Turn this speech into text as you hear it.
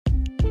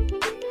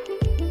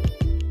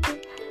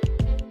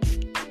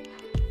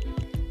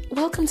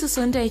Welcome to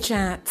Sunday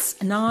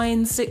Chats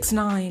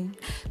 969,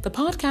 the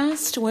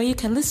podcast where you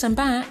can listen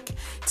back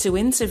to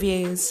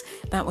interviews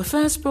that were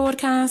first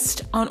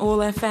broadcast on All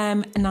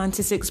FM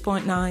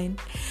 96.9.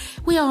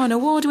 We are an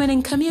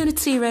award-winning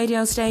community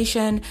radio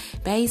station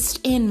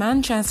based in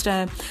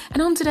Manchester, and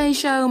on today's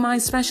show, my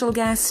special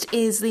guest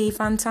is the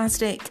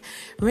fantastic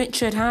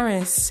Richard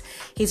Harris.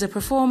 He's a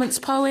performance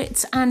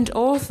poet and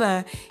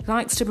author. He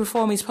likes to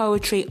perform his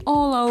poetry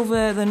all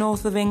over the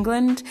north of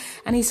England,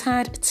 and he's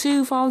had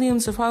 2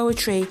 volumes of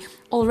poetry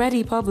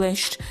already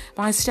published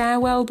by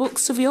Stairwell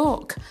Books of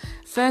York.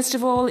 First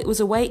of all, it was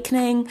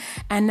Awakening,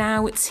 and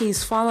now it's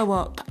his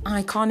follow-up,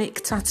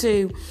 Iconic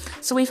Tattoo.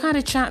 So we've had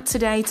a chat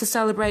today to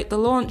celebrate the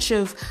launch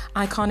of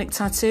Iconic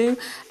Tattoo,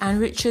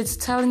 and Richard's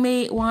telling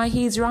me why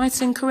his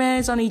writing career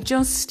is only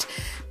just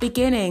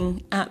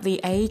beginning at the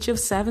age of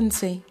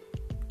 70.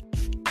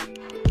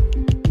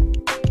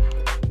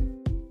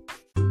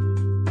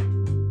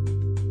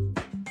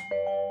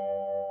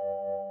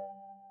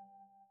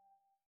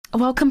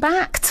 Welcome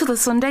back to the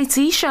Sunday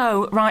Tea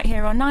Show right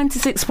here on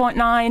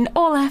 96.9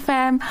 All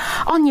FM,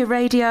 on your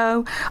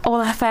radio,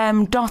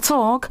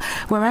 allfm.org,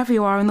 wherever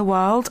you are in the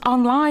world,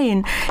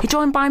 online. You're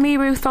joined by me,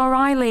 Ruth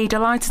O'Reilly,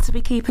 delighted to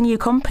be keeping you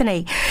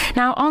company.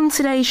 Now, on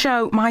today's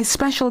show, my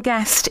special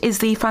guest is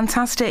the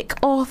fantastic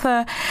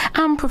author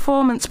and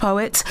performance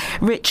poet,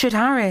 Richard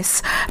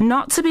Harris.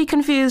 Not to be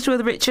confused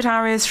with Richard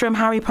Harris from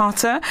Harry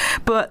Potter,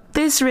 but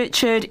this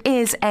Richard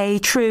is a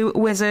true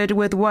wizard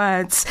with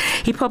words.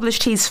 He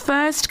published his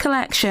first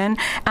collection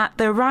at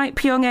the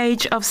ripe young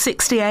age of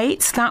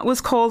 68. That was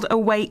called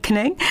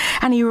Awakening,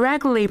 and he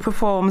regularly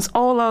performs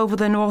all over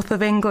the north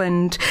of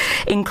England,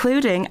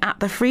 including at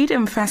the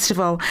Freedom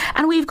Festival.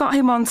 And we've got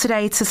him on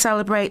today to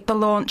celebrate the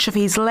launch of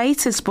his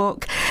latest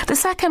book, the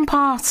second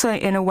part,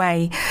 in a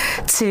way,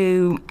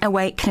 to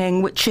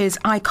Awakening, which is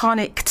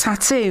Iconic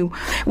Tattoo,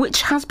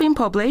 which has been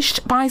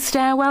published by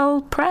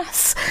Stairwell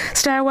Books.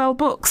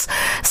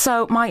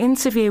 So my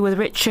interview with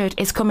Richard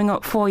is coming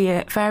up for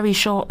you very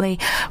shortly.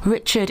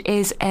 Richard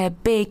is a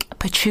big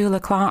Petula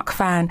Clark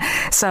fan,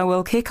 so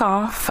we'll kick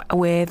off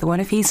with one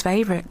of his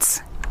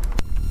favourites.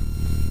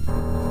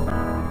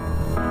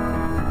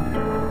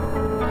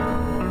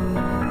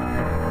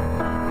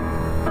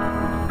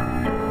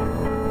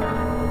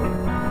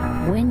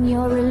 When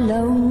you're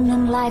alone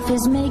and life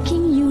is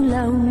making you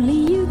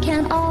lonely, you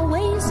can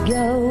always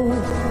go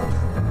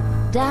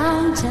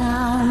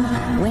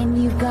downtown. When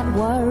you've got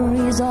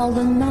worries, all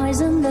the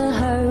noise and the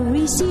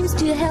hurry seems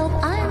to help,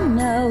 I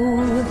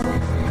know.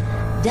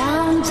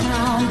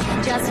 Downtown,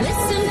 just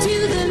listen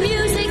to the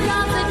music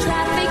of the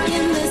traffic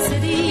in the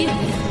city.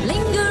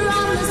 Linger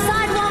on the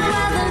sidewalk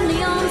where the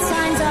neon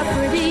signs are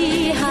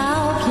pretty.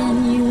 How can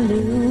you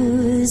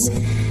lose?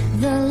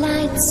 The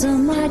lights are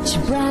much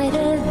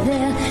brighter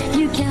there.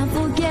 You can't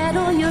forget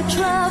all your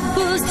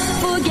troubles,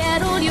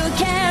 forget all your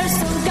cares.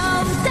 So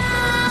go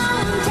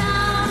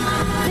downtown.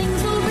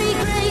 Things will be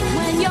great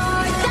when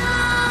you're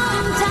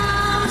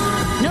downtown.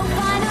 No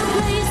finer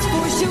place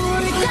for sure.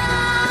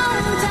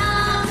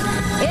 Downtown.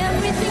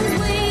 Everything's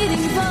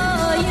waiting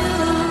for you.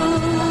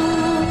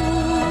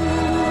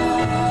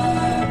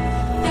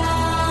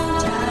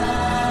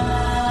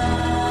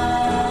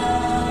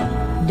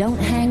 Downtown. Don't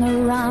hang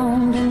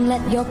around and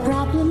let your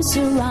problems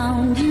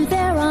surround you.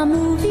 There are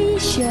movie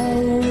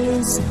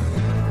shows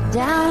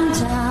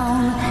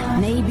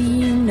downtown. Maybe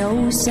you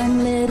know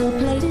some little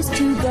places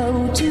to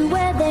go to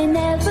where they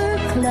never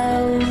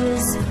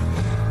close.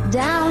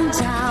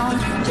 Downtown,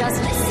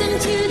 just listen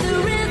to the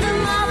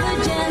rhythm of a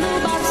gentle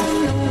bossa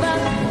nova.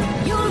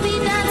 You'll be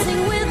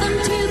dancing with them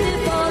too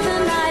before the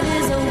night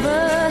is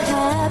over.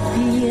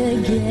 Happy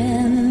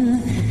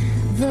again.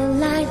 The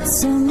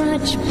lights are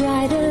much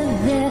brighter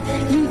there.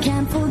 You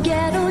can't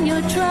forget all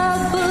your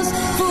troubles,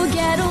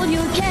 forget all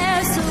your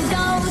cares. So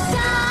go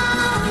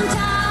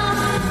downtown,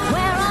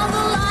 where all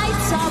the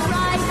lights are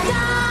bright.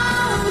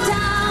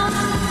 Downtown,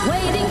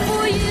 waiting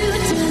for you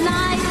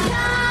tonight.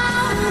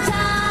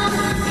 Downtown,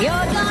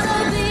 you're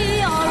gonna be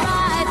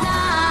alright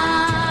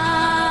now.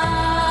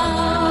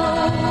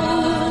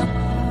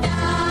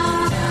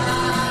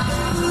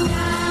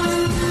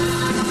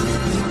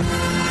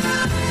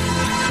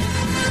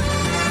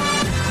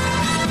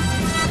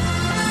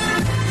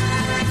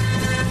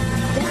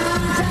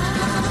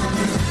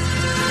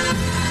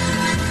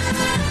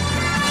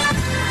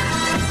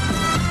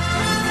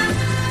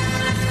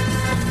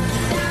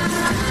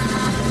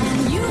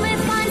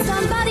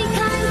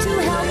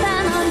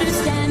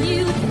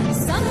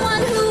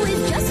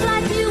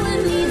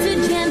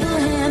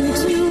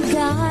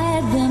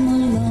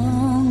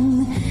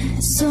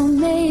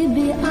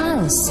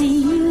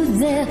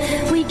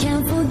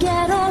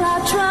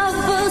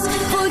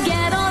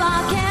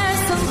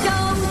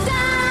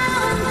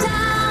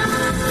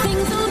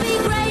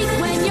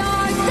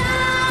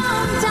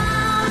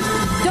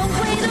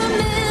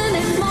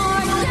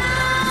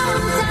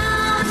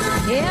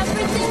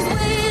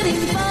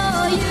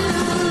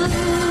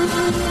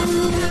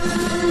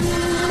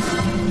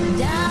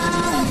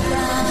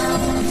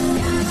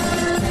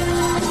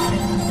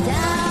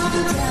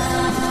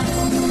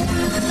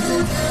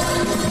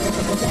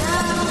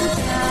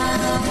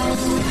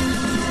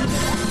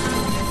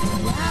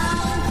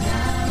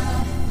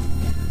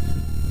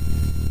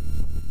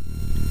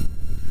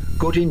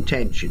 Good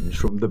Intentions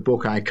from the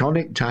book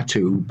Iconic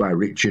Tattoo by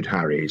Richard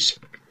Harris.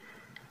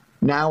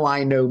 Now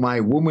I know my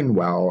woman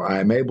well,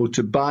 I am able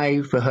to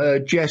buy for her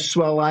just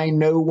well. I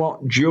know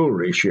what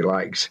jewellery she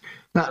likes.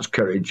 That's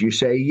courage, you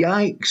say,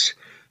 yikes.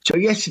 So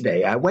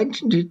yesterday I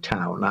went into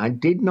town. I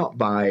did not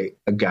buy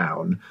a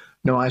gown.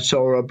 No, I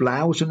saw a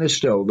blouse and a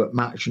stole that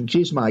matched, and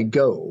 'tis my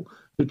goal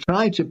to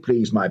try to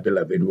please my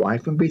beloved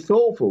wife and be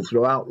thoughtful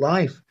throughout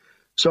life.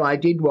 So I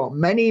did what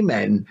many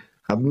men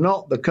have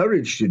not the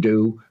courage to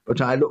do,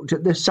 but I looked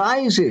at the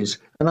sizes,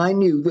 and I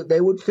knew that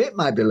they would fit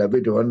my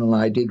beloved one, and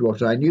I did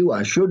what I knew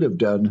I should have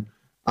done.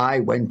 I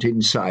went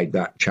inside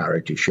that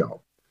charity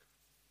shop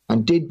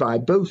and did buy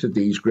both of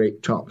these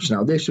great tops.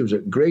 Now, this was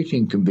at great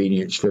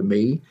inconvenience for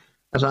me,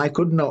 as I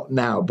could not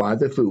now buy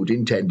the food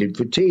intended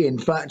for tea. In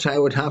fact, I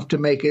would have to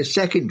make a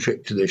second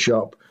trip to the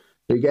shop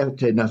to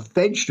get enough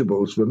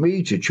vegetables for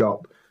me to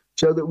chop,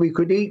 so that we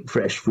could eat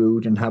fresh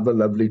food and have a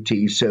lovely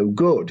tea so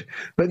good.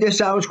 But this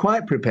I was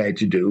quite prepared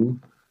to do,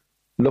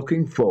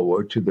 looking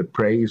forward to the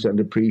praise and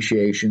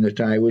appreciation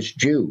that I was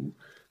due.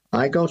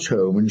 I got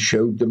home and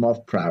showed them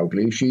off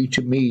proudly. She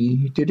to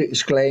me did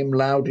exclaim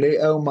loudly,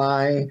 "Oh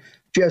my,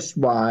 just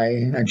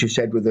why?" And she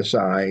said with a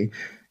sigh,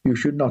 "You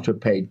should not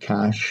have paid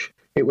cash.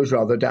 It was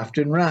rather daft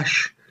and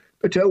rash.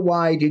 But oh,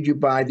 why did you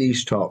buy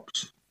these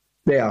tops?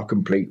 They are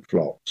complete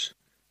flops."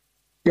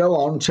 "Go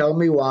on, tell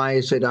me why,"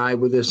 said I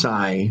with a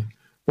sigh.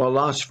 "Well,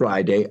 last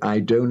Friday I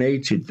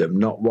donated them,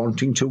 not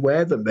wanting to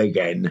wear them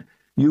again.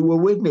 You were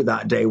with me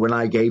that day when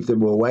I gave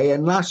them away,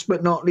 and last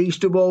but not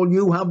least of all,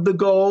 you have the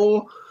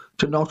gall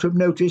to not have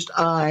noticed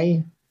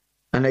I,"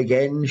 and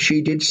again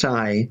she did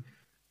sigh,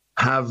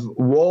 "have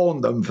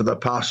worn them for the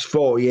past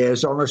 4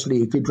 years. Honestly,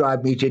 you could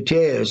drive me to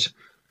tears."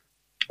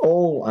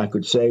 All I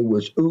could say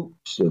was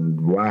oops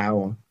and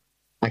wow.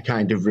 I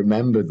kind of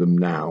remember them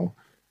now.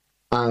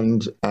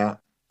 And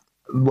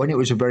when it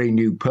was a very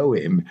new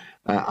poem,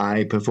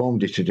 I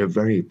performed it at a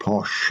very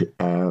posh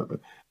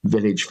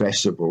village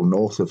festival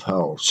north of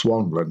Hull,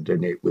 Swanland,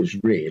 and it was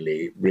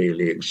really,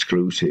 really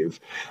exclusive.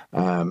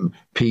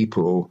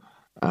 People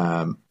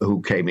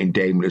who came in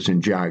Daimlers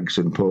and Jags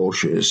and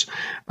Porsches.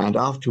 And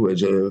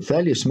afterwards, a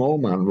fairly small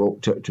man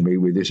walked up to me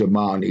with his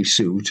Armani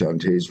suit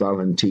and his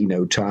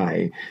Valentino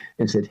tie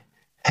and said,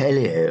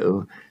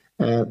 "Hello,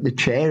 the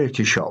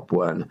charity shop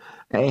one.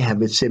 They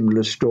have a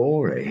similar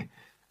story."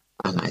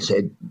 And I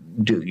said,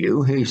 "Do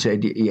you?" He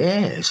said,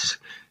 "Yes.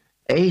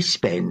 I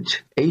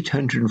spent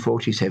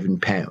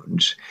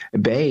 £847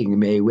 buying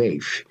my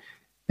wife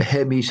a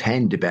Hermes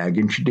handbag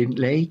and she didn't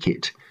like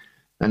it."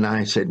 And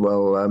I said,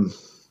 "Well,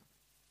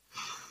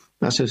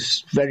 that's a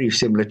very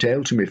similar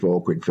tale to me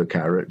 4 quid for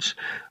carrots."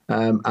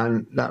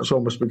 And that's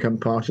almost become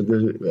part of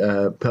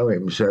the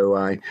poem. So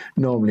I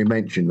normally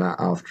mention that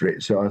after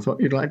it. So I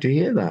thought you'd like to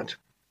hear that.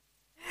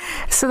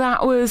 So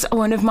that was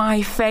one of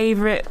my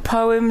favourite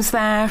poems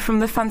there from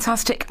the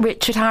fantastic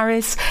Richard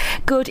Harris,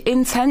 Good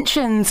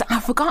Intentions. I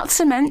forgot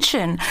to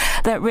mention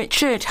that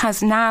Richard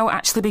has now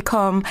actually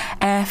become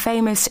a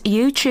famous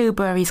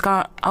YouTuber. He's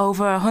got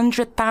over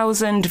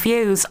 100,000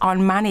 views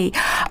on many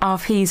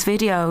of his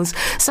videos.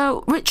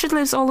 So Richard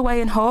lives all the way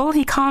in Hull.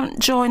 He can't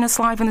join us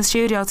live in the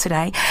studio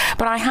today,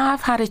 but I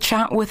have had a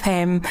chat with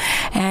him.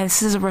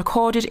 This is a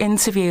recorded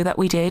interview that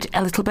we did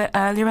a little bit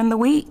earlier in the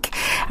week.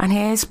 And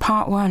here's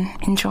part one.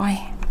 Enjoy.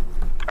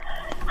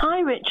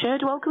 Hi,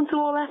 Richard. Welcome to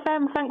All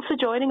FM. Thanks for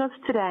joining us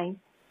today.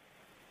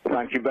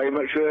 Thank you very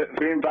much for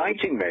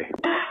inviting me.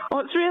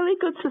 Well, it's really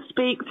good to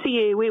speak to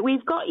you.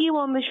 We've got you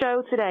on the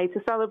show today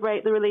to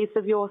celebrate the release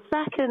of your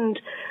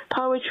second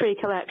poetry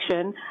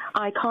collection,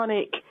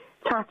 Iconic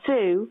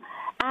Tattoo.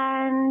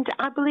 And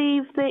I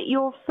believe that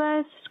your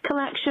first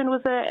collection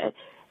was a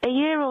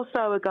year or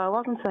so ago,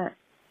 wasn't it?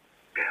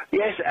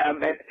 Yes,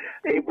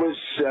 it was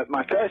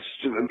my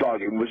first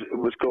volume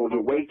was called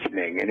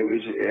Awakening, and it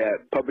was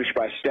published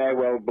by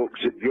Stairwell Books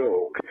at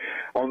York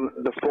on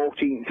the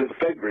 14th of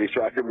February,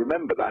 so I can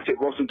remember that. It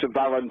wasn't a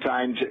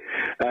Valentine's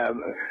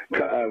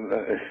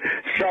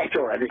set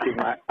or anything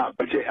like that,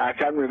 but I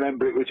can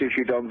remember it was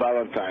issued on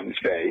Valentine's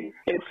Day.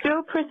 It's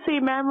still pretty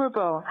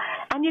memorable.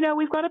 And, you know,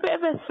 we've got a bit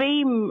of a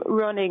theme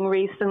running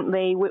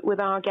recently with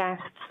our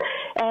guests,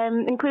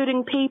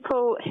 including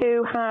people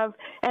who have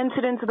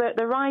entered into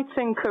the writing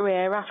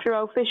career after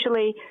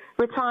officially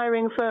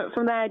retiring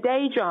from their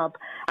day job.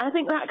 And I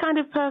think that kind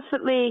of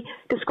perfectly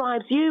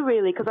describes you,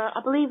 really, because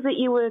I believe that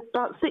you were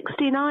about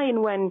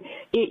 69 when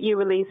you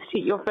released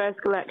your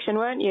first collection,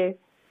 weren't you?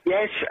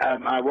 Yes,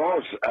 I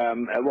was.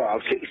 Well, I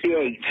was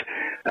 68,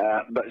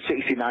 but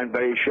 69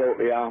 very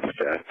shortly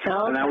after. Oh,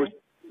 okay. And I was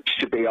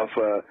to be off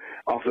of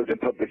the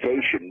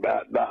publication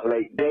that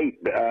late date.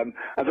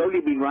 I've only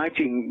been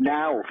writing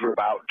now for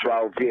about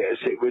 12 years.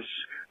 It was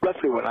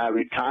roughly when I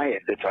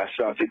retired that I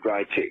started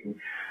writing.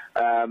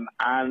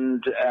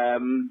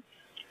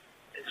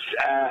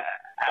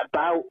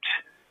 About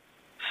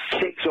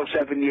 6 or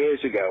 7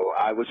 years ago,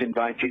 I was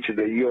invited to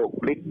the York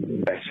Book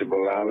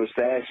Festival. I was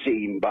there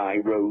seen by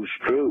Rose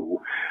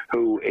Drew,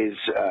 who is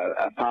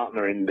a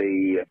partner in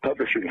the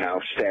publishing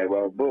house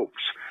Stairwell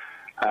Books.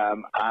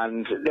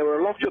 And there were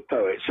a lot of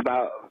poets,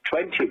 about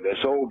 20 of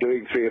us, all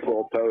doing 3 or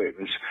 4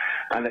 poems.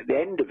 And at the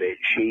end of it,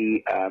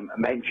 she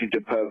mentioned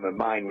a poem of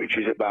mine, which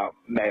is about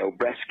male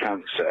breast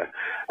cancer,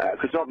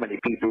 because not many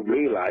people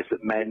realise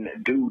that men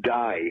do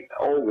die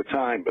all the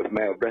time of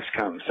male breast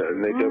cancer,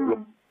 and they don't look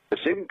at the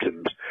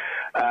symptoms.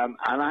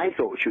 And I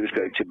thought she was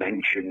going to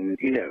mention,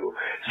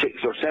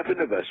 6 or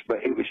 7 of us,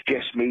 but it was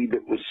just me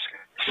that was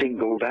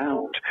singled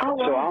out. Oh,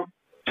 wow. So I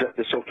at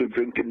the sort of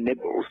drink and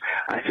nibbles.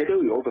 I said,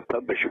 "Oh, you're the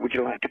publisher. Would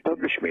you like to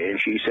publish me?"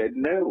 And she said,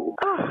 "No."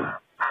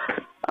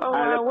 Oh,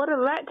 wow, what a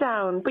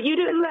letdown. But you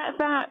didn't let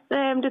that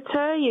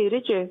deter you,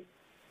 did you?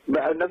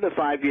 But another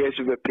 5 years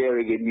of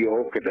appearing in New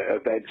York at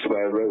events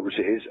where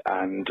Roses,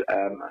 and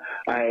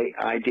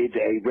I did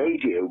a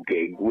radio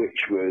gig,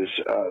 which was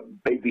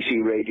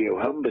BBC Radio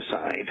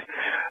Humberside,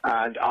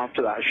 and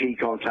after that she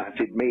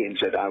contacted me and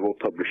said, "I will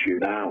publish you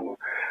now."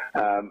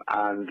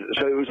 And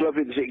so it was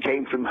lovely that it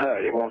came from her.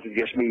 It wasn't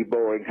just me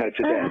boring her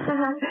to death.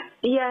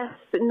 Yes,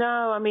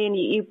 no, I mean,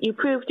 you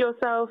proved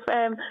yourself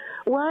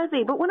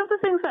worthy. But one of the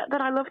things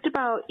that I loved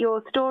about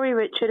your story,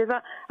 Richard, is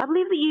that I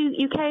believe that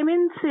you came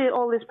into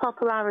all this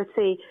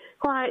popularity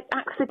quite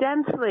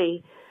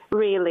accidentally,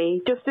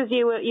 really. Just as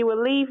you were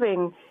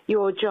leaving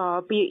your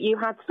job, you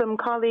had some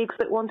colleagues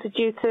that wanted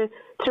you to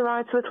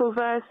write a little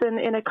verse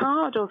in a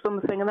card or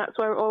something, and that's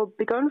where it all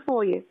began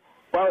for you.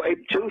 Well,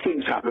 2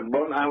 things happened.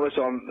 One, I was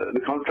on the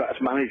contracts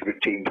management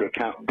team for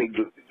a big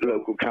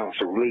local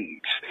council,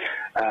 Leeds,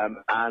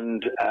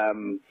 and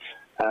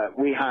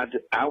we had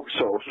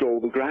outsourced all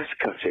the grass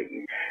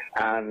cutting,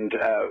 and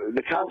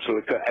the council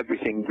had cut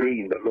everything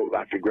green that looked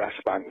like a grass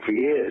bank for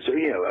years, for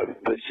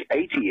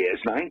 80 years,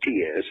 90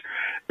 years.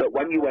 But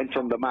when you went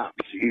on the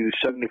maps, you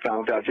suddenly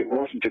found out it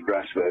wasn't a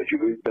grass verge,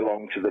 it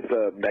belonged to the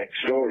firm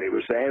next door. It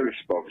was their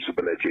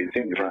responsibility and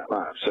things like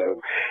that.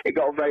 So it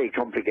got very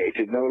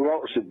complicated. There were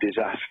lots of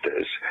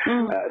disasters,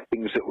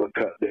 things that were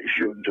cut that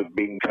shouldn't have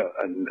been cut,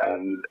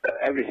 and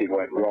everything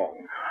went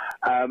wrong.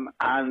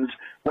 And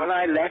when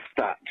I left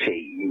that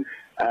team,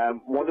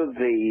 one of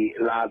the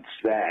lads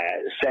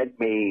there sent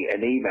me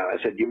an email.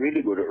 I said, "You're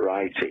really good at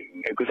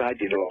writing," because I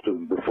did a lot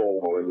of the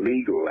formal and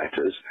legal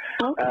letters.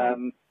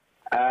 Okay.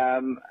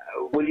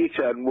 Will you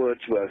turn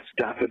Wordsworth's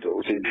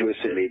Daffodils into a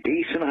silly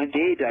piece? And I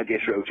did. I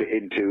just wrote it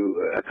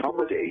into a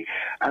comedy.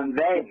 And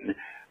then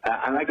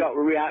and I got a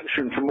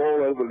reaction from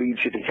all over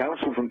Leeds City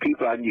Council, from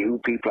people I knew,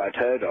 people I'd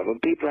heard of,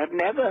 and people I'd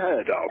never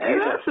heard of.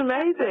 That's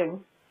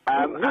amazing.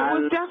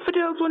 Was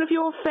Daffodils one of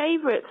your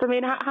favourites? I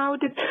mean,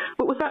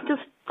 was that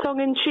just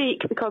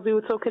tongue-in-cheek because we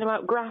were talking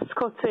about grass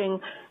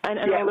cutting and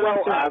all the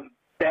rest of it?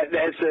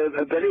 There's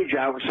a village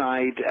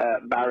outside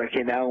Barrack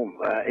in Elm,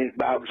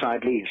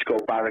 outside Leeds,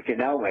 called Barrack in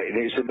Elm, and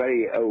it's a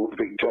very old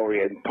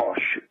Victorian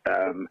posh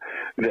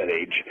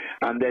village,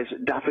 and there's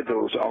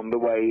daffodils on the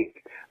way,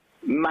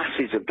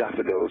 masses of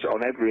daffodils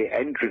on every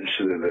entrance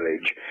to the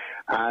village,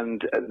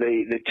 and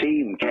the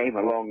team came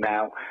along.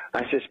 Now,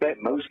 I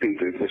suspect most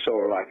people, if they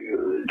saw like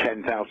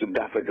 10,000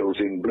 daffodils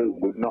in bloom,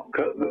 would not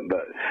cut them,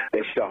 but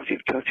they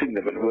started cutting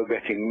them, and were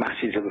getting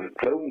masses of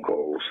phone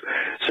calls.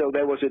 So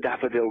there was a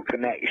daffodil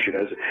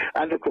connection,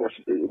 and of course,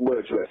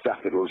 Wordsworth's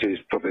Daffodils is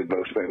probably the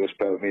most famous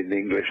poem in the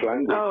English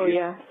language. Oh,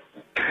 yeah.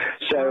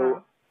 So.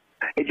 Wow.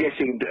 It just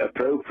seemed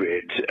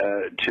appropriate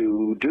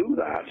to do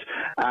that.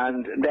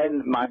 And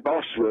then my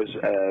boss was,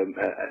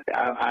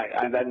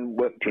 I then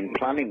worked in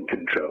planning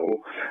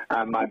control,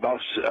 and my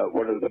boss,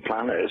 one of the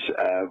planners,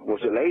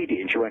 was a lady,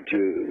 and she went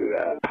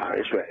to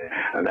Paris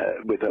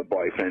with her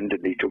boyfriend,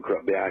 and he took her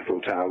up the Eiffel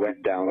Tower,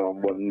 went down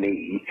on one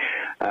knee,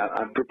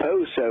 and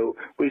proposed. So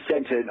we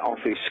sent an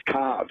office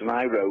card, and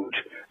I wrote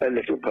a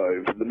little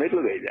poem from the middle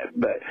of it.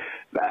 But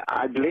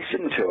I'd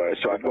listened to her,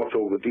 so I got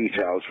all the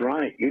details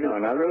right,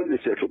 and I wrote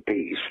this little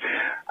piece,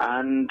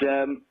 and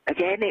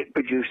again it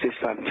produced this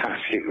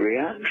fantastic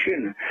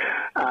reaction,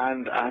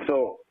 and I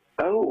thought,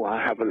 oh,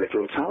 I have a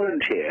little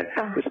talent here.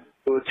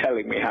 They were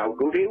telling me how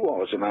good it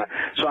was, and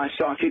so I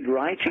started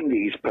writing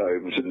these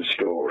poems and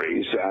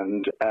stories,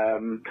 and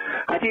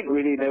I didn't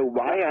really know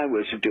why I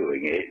was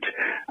doing it.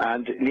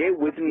 And near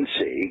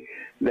Withensea,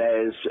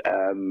 there's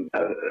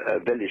a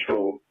village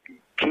called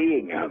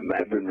Keyingham.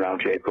 Everyone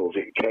around here calls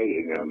it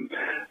Keyingham,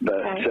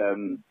 but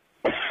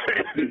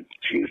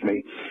excuse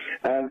me.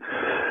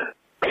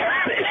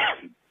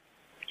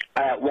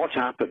 What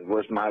happened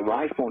was my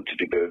wife wanted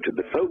to go to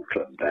the folk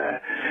club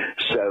there,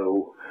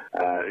 so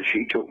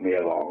she took me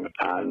along,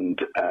 and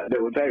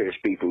there were various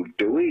people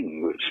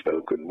doing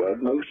spoken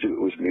word. Most of it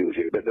was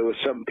music, but there were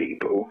some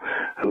people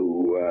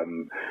who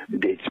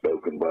did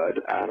spoken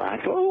word, and I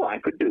thought, oh, I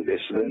could do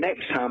this. So the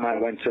next time I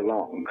went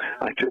along,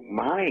 I took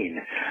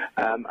mine,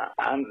 and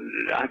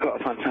I got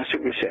a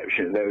fantastic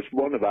reception. There was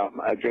one about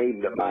a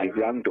game that my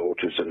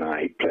granddaughters and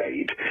I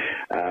played,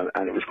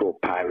 and it was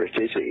called Pirate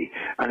Izzy,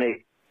 and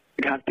it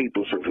had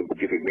people sort of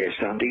giving me a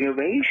standing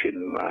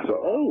ovation. I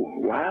thought, oh,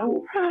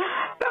 wow.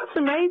 That's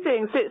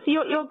amazing. So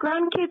your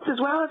grandkids as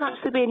well have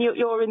actually been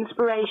your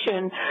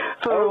inspiration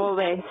for all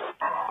this.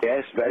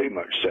 Yes, very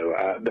much so.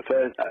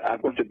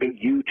 I've got a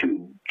big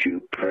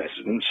YouTube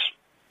presence.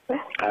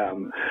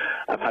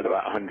 I've had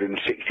about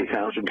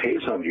 160,000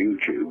 hits on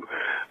YouTube.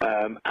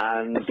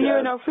 And so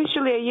you're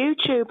officially a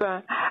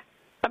YouTuber.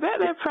 I bet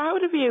they're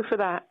proud of you for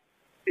that.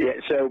 Yeah,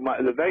 so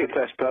the very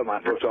first poem I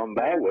put on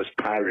there was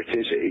Pirate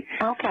Izzy.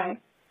 Okay.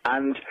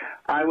 And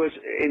I was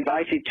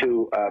invited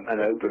to an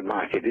open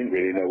mic. I didn't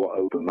really know what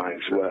open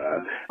mics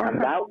were.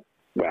 And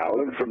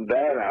and from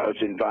there I was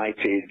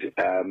invited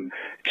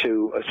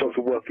to a sort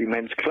of working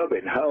men's club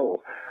in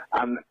Hull.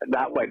 And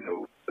that went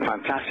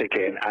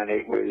fantastically, and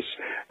it was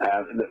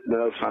the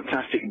most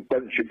fantastic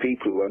bunch of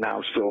people who are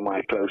now still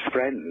my close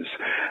friends.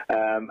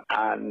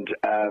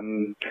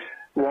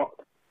 What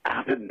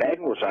happened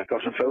then was I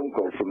got a phone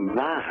call from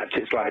that.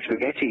 It's like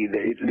spaghetti,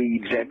 it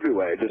leads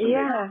everywhere, doesn't it?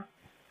 Yeah.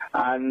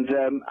 And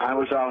I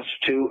was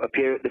asked to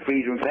appear at the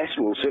Freedom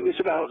Festival. So it was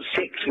about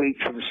 6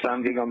 weeks from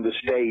standing on the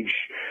stage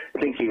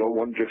thinking, I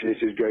wonder if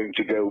this is going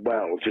to go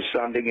well, to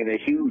standing in a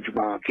huge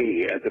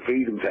marquee at the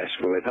Freedom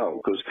Festival in Hull,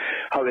 because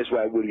Hull is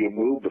where William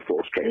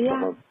Wilberforce came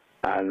from.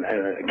 And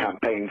a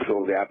campaign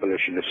for the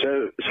abolition of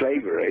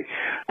slavery.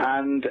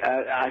 And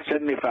I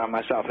suddenly found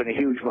myself in a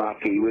huge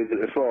marquee with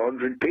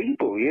 400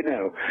 people, you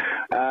know.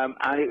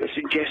 And it was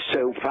just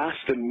so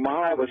fast. And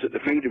while I was at the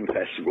Freedom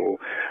Festival,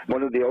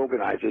 one of the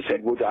organisers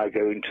said, would I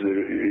go into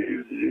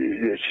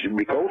the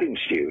recording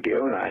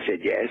studio? And I said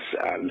yes,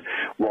 and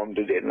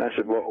wandered in. And I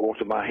said, what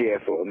am I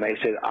here for? And they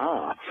said,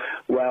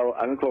 well,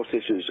 and of course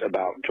this was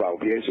about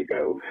 12 years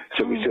ago,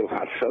 so we still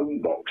had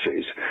phone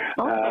boxes.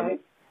 Okay.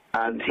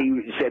 And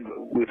he said,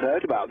 we've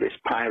heard about this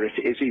Pirate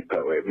Izzy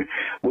poem.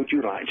 Would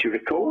you like to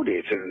record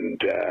it?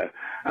 And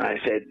I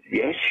said,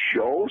 yes,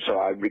 sure. So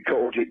I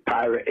recorded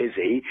Pirate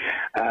Izzy.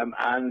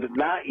 And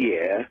that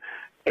year,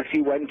 if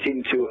you went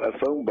into a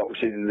phone box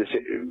in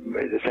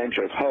the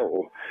centre of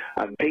Hull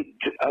and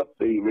picked up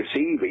the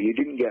receiver, you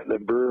didn't get the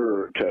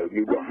brr tone.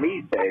 You got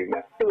me saying,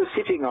 I was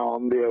sitting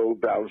on the old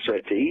brown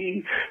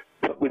settee,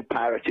 with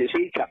Pirate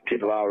Izzy,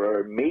 Captain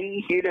Lara and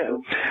me, you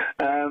know.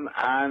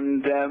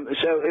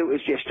 So it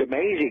was just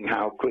amazing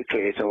how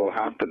quickly it all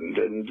happened.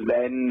 And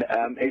then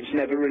it's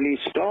never really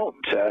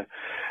stopped.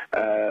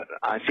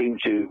 I seem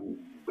to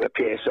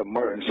appear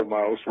somewhere and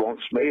somewhere else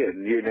wants me,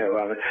 and you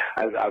know,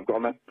 I've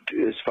gone up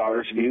as far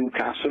as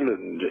Newcastle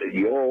and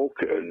York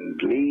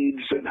and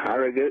Leeds and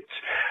Harrogate.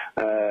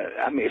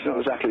 I mean, it's not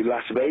exactly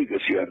Las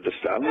Vegas, you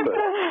understand,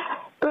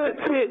 but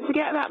to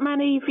get that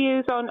many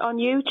views on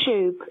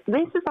YouTube,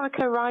 this is like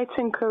a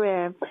writing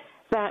career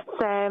that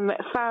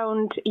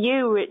found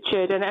you,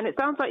 Richard, and it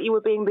sounds like you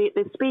were being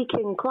the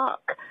speaking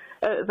clock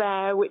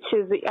there, which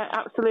is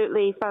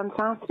absolutely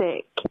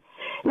fantastic.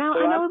 Now,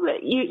 I know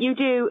that you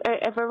do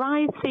a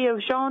variety of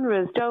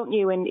genres, don't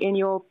you, in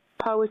your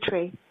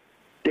poetry?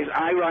 Yes,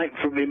 I write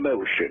from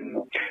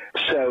emotion,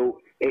 so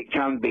it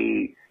can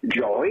be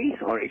joy,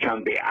 or it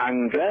can be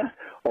anger,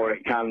 or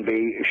it can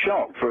be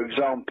shock. For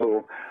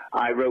example,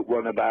 I wrote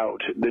one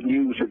about the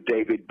news of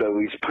David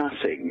Bowie's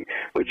passing,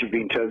 which has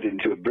been turned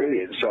into a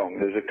brilliant song.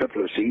 There's a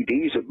couple of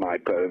CDs of my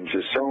poems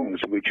as songs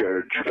which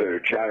are for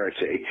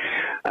charity.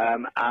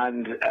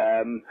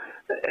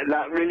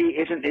 That really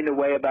isn't in a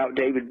way about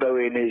David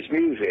Bowie and his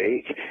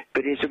music,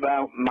 but it's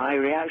about my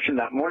reaction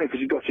that morning,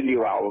 because he got a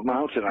new album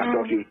out and I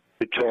thought he was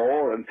the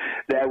tour, and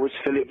there was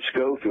Philip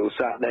Schofield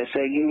sat there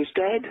saying he was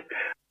dead.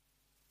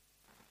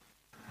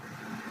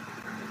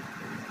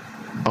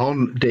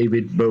 On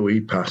David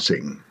Bowie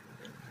passing,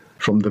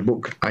 from the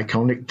book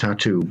Iconic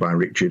Tattoo by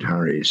Richard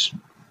Harris.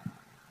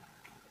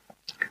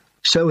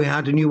 So he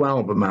had a new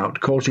album out,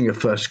 causing a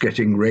fuss,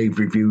 getting rave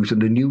reviews,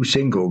 and a new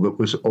single that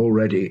was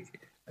already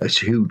a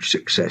huge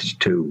success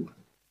too.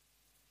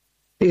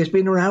 He has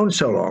been around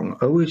so long,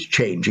 always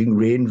changing,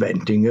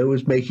 reinventing,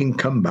 always making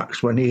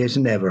comebacks when he has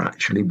never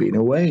actually been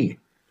away.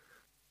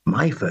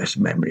 My first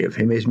memory of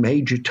him is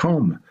Major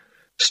Tom,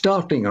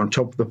 startling on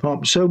Top of the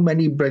Pops. So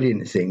many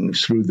brilliant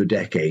things through the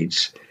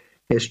decades.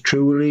 He has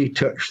truly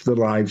touched the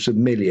lives of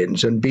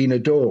millions and been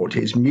adored.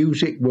 His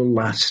music will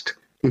last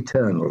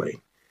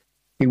eternally.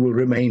 He will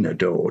remain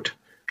adored.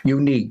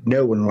 Unique,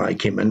 no one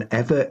like him, an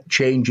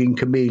ever-changing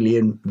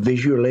chameleon,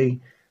 visually,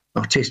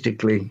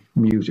 artistically,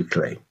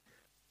 musically.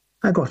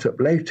 I got up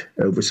late,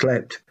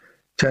 overslept,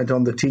 turned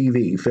on the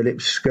TV.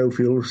 Philip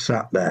Schofield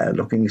sat there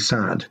looking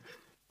sad,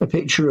 a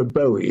picture of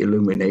Bowie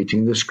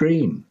illuminating the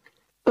screen.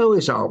 Oh,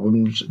 his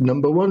album's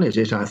 #1, is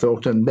it? I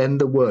thought, and then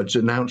the words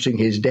announcing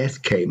his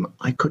death came.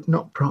 I could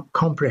not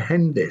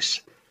comprehend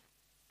this.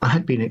 I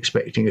had been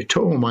expecting a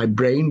tour. My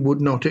brain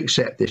would not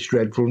accept this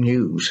dreadful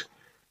news.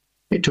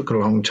 It took a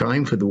long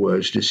time for the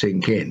words to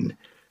sink in,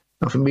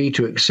 and for me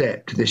to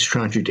accept this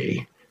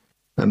tragedy.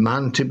 A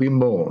man to be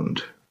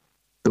mourned,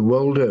 the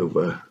world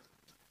over,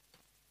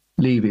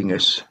 leaving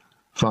us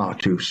far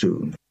too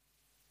soon.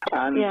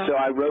 And so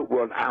I wrote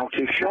one out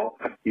of shock,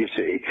 you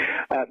see.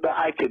 But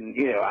I can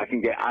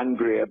get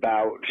angry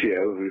about,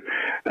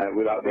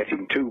 without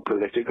getting too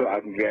political,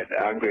 I can get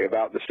angry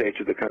about the state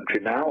of the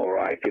country now, or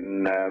I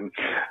can,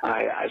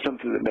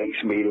 something that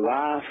makes me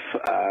laugh.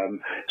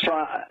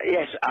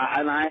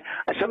 I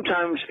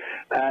sometimes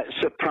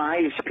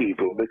surprise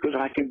people because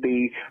I can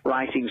be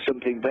writing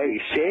something very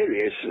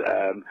serious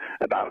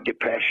about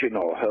depression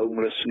or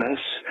homelessness,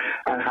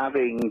 and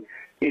having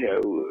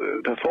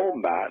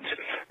perform that,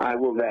 I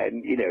will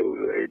then,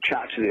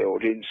 chat to the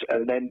audience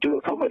and then do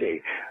a comedy.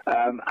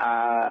 And,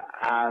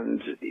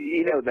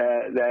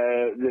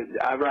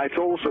 I write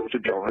all sorts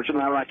of genres,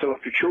 and I write a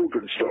lot of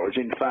children's stories.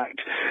 In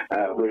fact,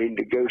 we're in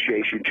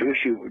negotiation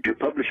to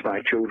publish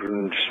my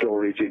children's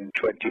stories in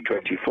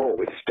 2024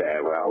 with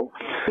Stairwell.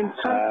 In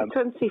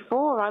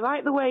 2024? I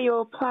like the way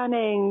you're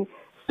planning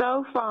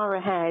so far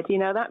ahead.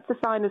 That's a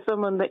sign of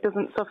someone that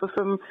doesn't suffer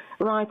from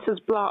writer's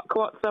block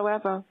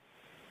whatsoever.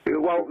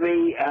 Well,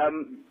 the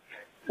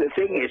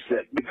thing is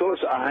that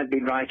because I had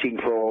been writing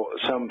for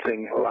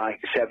something like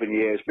 7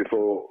 years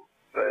before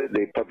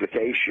the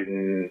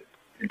publication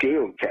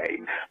deal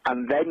came,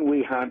 and then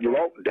we had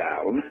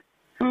lockdown.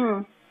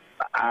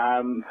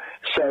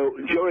 So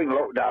during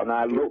lockdown,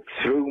 I looked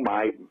through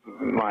my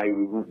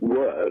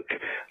work,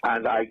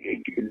 and I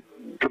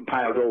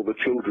compiled all the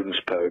children's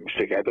poems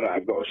together.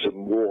 I've got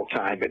some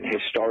wartime and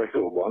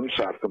historical ones,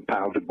 so I've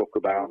compiled a book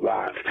about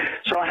that.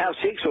 So I have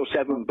 6 or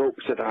 7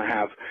 books that I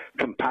have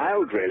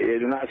compiled, really,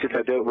 and that's if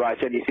I don't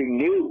write anything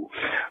new.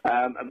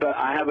 But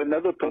I have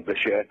another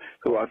publisher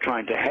who are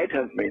trying to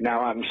headhunt me.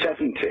 Now I'm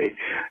 70,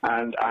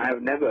 and I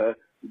have never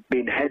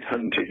been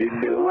headhunted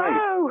in my life.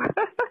 Wow!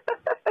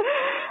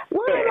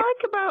 What I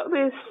like about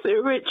this,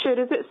 Richard,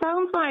 is it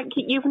sounds like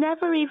you've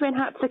never even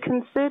had to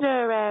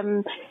consider,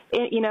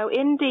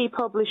 indie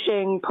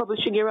publishing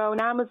your own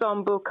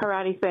Amazon book or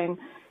anything.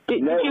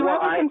 Did you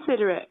ever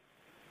consider it?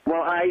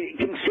 Well, I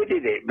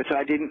considered it, but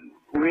I didn't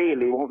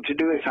really want to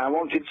do it. I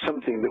wanted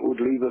something that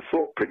would leave a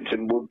footprint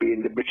and would be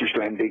in the British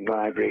Lending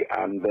Library,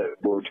 and that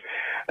would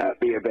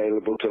be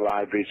available to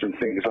libraries and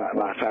things like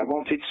that. I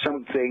wanted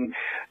something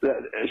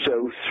that,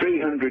 so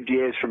 300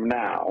 years from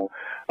now,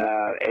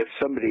 if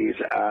somebody's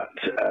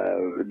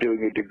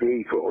doing a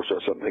degree course or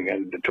something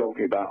and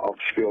talking about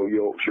obscure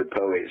Yorkshire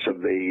poets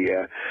of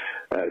the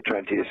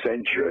 20th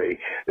century,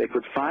 they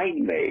could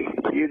find me,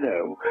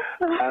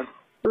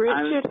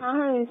 Richard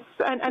Harris,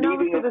 and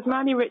obviously there's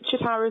many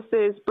Richard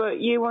Harrises, but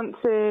you want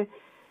to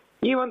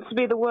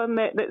be the one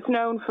that's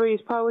known for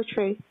his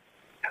poetry.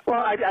 Well,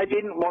 I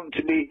didn't want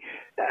to be.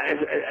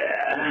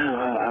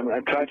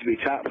 I'm trying to be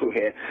tactful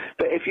here,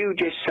 but if you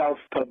just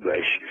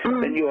self-publish,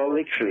 then you are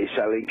literally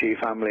selling to your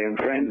family and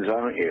friends,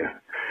 aren't you?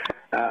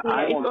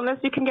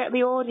 Unless you can get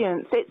the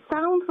audience. It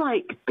sounds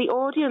like the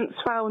audience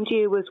found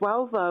you as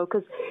well, though,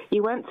 because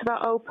you went to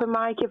that open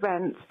mic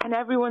event and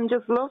everyone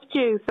just loved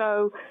you.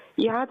 So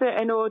you had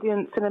an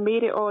audience, an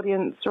immediate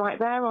audience right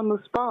there on the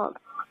spot.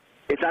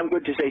 I'm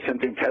going to say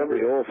something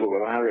terribly awful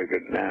or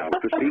arrogant now,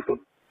 because people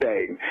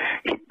saying,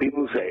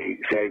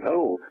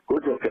 oh,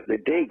 good luck at the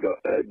gig,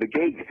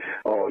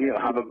 or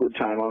have a good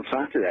time on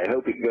Saturday. I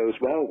hope it goes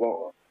well.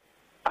 Well,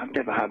 I've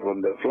never had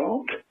one that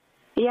flopped.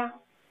 Yeah.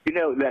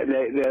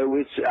 There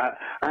was,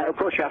 of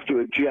course, you have to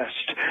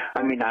adjust.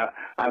 I mean,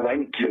 I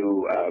went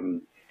to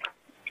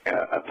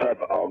a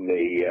pub on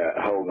the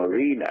Holme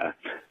Arena,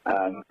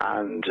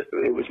 and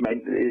it was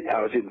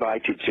I was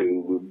invited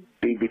to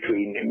be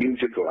between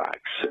musical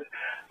acts.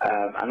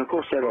 And of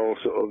course, they're all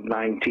sort of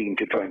 19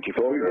 to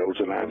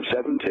 24-year-olds, and I'm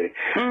 70.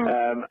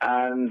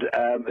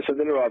 So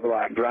they're rather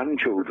like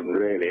grandchildren,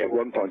 really. At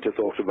one point, I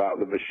thought about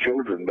them as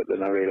children, but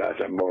then I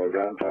realised I'm more a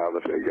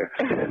grandfather figure.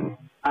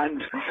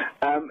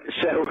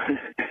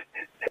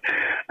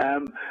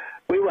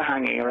 We were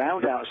hanging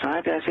around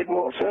outside. I said,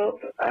 what's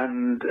up?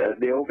 And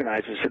the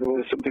organiser said, well,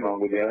 there's something wrong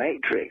with the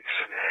electrics.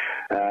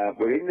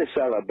 We're in the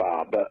cellar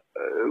bar, but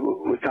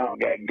we can't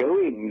get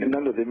going.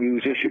 None of the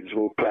musicians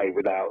will play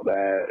without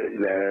their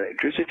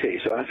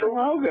electricity. So I thought,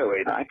 well, I'll go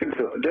in.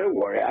 Don't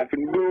worry, I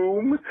can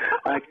boom.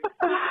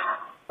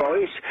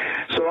 Voice.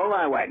 So on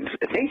I went,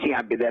 thinking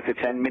I'd be there for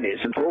 10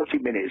 minutes, and 40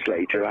 minutes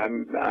later,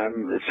 I'm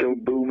still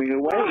booming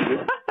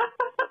away.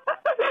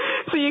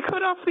 So you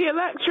cut off the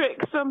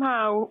electric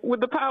somehow with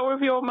the power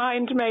of your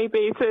mind,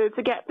 maybe, to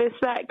get this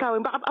set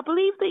going. But I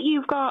believe that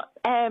you've got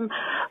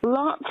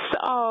lots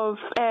of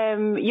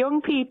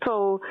young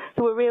people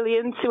who are really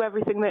into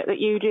everything that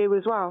you do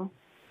as well.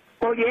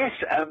 Well, yes,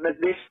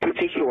 this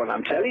particular one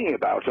I'm telling you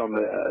about,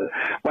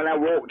 when I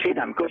walked in,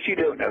 of course you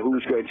don't know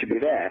who's going to be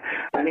there,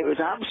 and it was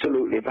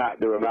absolutely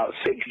packed. There were about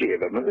 60 of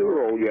them, and they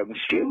were all young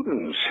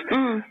students.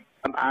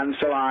 And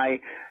so I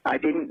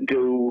didn't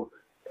do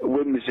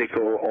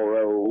whimsical or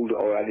old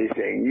or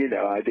anything,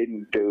 I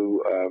didn't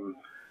do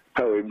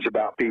poems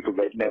about people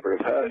they'd never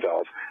have heard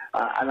of,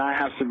 and I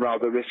have some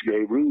rather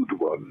risque, rude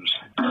ones.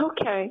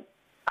 Okay.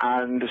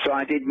 And so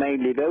I did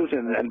mainly those,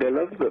 and they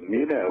loved them,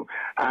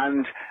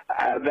 And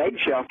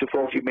eventually, after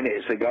 40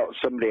 minutes, they got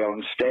somebody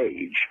on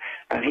stage,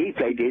 and he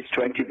played his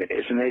 20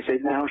 minutes, and they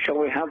said, now, shall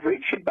we have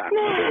Richard back?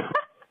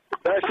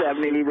 Firstly, I've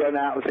nearly run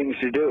out of things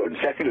to do, and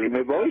secondly,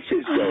 my voice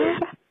is going.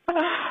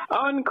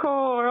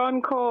 Encore.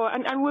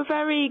 And we're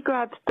very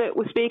glad that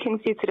we're speaking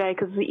to you today,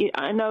 because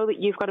I know that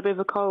you've got a bit of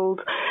a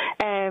cold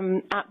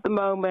at the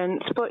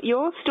moment, but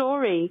your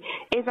story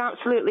is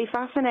absolutely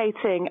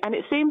fascinating, and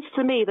it seems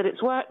to me that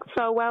it's worked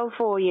so well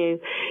for you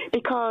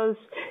because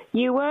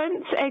you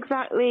weren't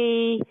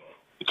exactly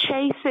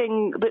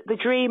chasing the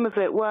dream of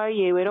it, were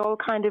you? It all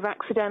kind of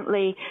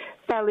accidentally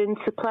fell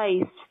into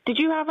place. Did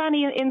you have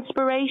any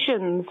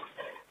inspirations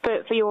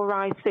for your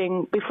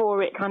writing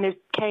before it kind of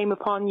came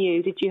upon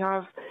you? Did you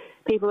have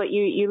people that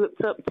you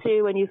looked up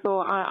to and you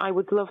thought, I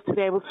would love to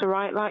be able to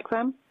write like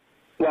them?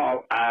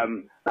 Well,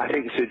 I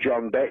think Sir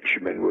John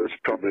Betjeman was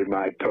probably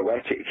my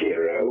poetic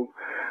hero,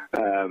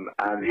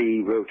 and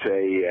he wrote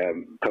a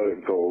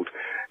poem called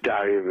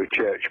Diary of a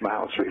Church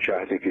Mouse, which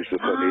I think is the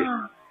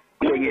funniest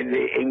thing in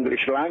the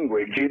English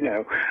language, you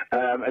know.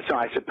 So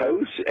I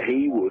suppose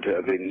he would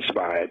have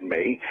inspired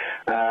me.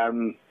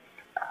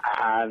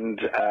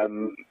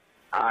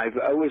 I've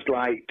always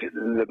liked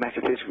the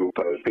metaphysical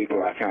poets, people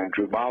like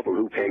Andrew Marvell,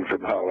 who came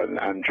from Hull,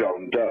 and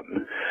John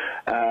Donne.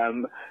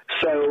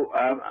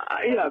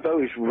 I've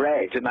always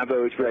read, and I've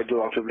always read a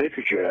lot of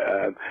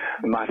literature.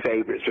 My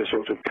favourites are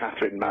sort of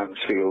Catherine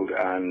Mansfield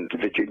and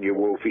Virginia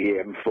Woolf,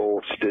 E.M.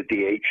 Forster,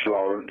 D.H.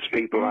 Lawrence,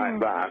 people like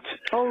that.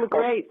 All the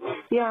greats,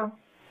 yeah.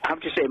 I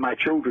have to say my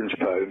children's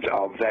poems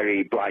are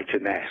very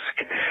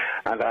Blyton-esque,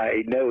 and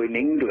I know in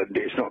England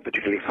it's not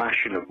particularly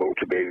fashionable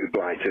to be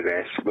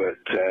Blyton-esque, but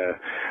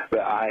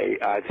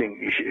I think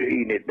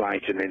Enid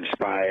Blyton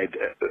inspired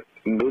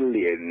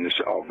millions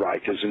of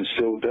writers and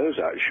still does,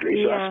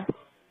 actually. Yeah.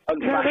 So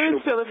there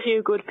is still a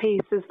few good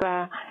pieces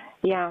there,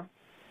 yeah.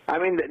 I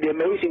mean, the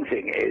amazing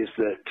thing is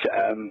that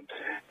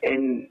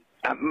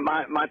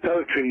my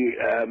poetry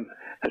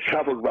has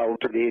travelled well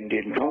to the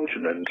Indian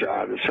continent.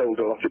 I've sold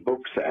a lot of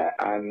books there,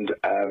 and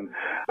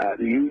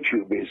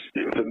YouTube is,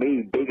 for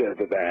me, big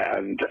over there,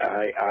 and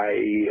I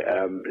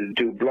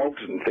do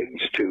blogs and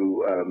things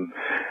to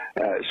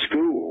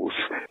schools,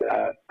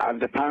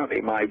 and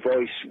apparently my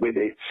voice, with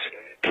its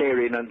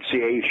clear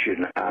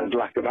enunciation and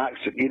lack of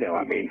accent,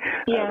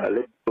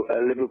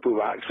 a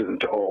Liverpool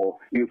accent or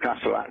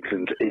Newcastle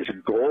accent is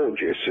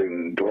gorgeous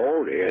and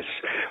glorious,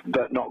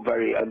 but not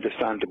very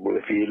understandable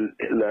if you're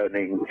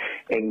learning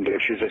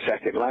English as a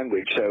second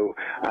language. So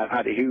I've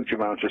had a huge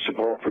amount of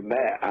support from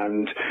there,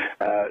 and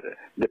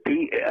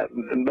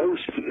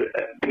most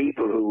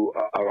people who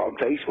are on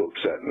Facebook,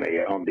 certainly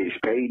on these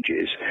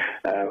pages,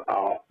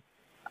 are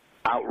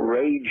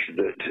outraged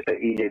that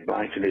Enid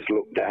Blyton is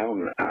looked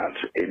down at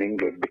in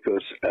England,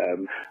 because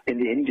in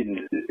the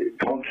Indian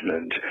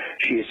continent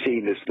she is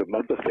seen as the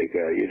mother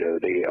figure,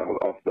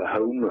 of the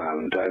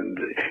homeland, and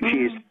she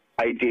is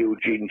ideal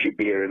ginger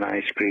beer and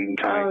ice cream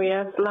type. Oh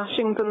yes,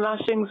 lashings and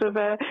lashings of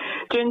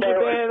ginger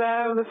beer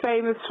there, the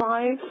famous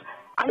five.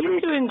 I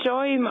used to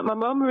enjoy my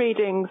mum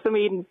reading some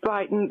Enid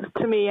Blyton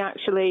to me,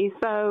 actually.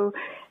 So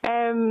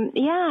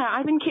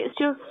I think it's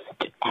just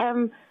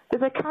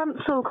there's a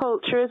cancel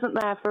culture, isn't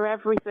there, for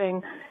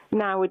everything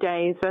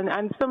nowadays,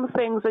 and some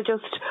things are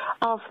just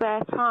of their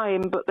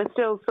time, but they're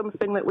still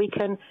something that we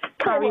can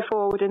carry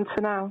forward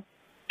into now.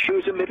 She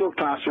was a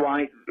middle-class,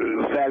 white,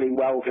 fairly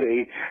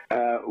wealthy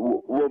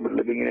woman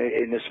living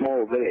in a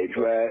small village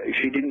where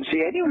she didn't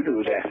see anyone who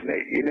was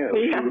ethnic, She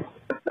was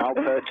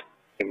Alberta.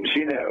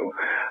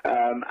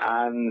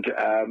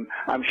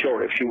 I'm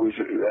sure if she was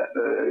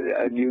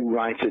a new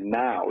writer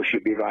now,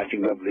 she'd be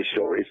writing lovely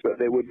stories, but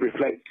they would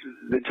reflect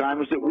the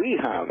times that we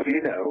have,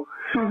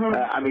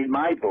 I mean,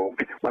 my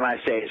book, when I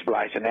say it's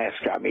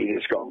Blyton-esque, I mean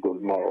it's got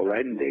good moral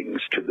endings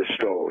to the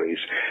stories,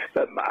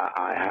 but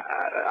I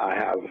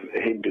have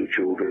Hindu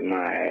children,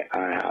 I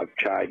have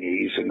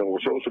Chinese and all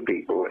sorts of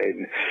people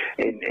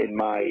in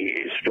my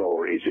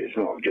stories. It's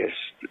not just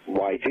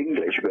white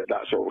English, but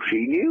that's all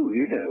she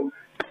knew,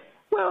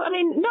 Well, I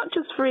mean, not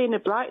just for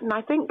Enid Blyton.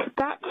 I think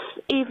that's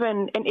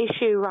even an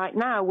issue right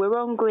now. We're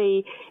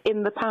only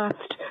in the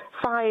past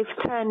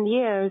 5-10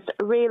 years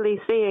really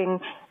seeing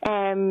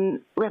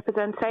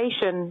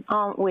representation,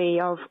 aren't we,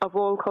 of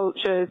all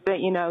cultures.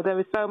 That there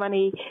are so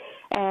many.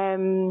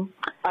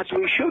 As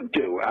we should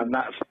do, and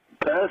that's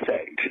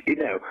perfect,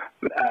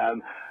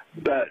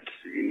 But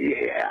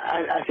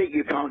I think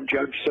you can't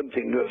judge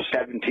something of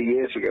 70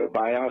 years ago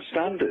by our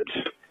standards.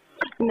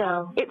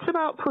 No, it's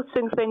about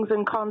putting things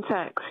in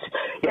context,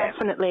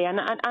 definitely. And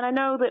I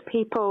know that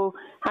people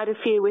had a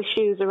few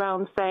issues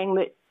around saying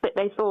that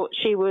they thought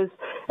she was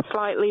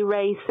slightly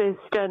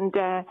racist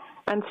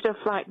and stuff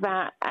like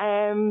that.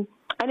 And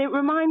it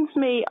reminds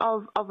me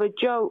of a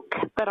joke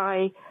that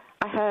I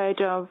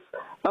heard of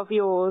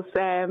yours.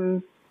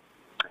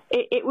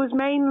 It was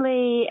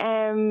mainly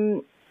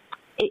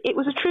it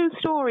was a true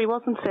story,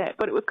 wasn't it?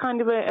 But it was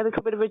kind of a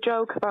little bit of a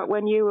joke about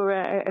when you were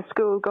a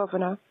school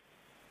governor.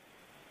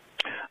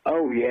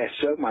 Oh, yes.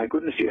 Oh, my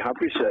goodness, you have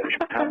researched.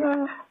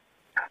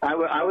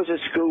 I was a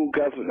school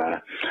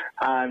governor,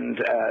 and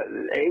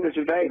he was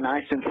a very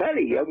nice and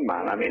fairly young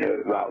man, I mean,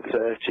 about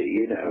 30,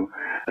 you know,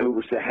 who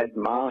was the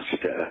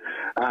headmaster,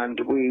 and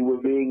we were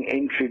being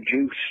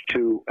introduced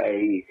to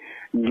a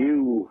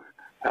new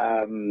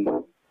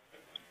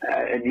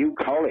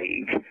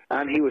colleague,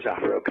 and he was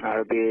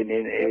Afro-Caribbean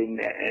in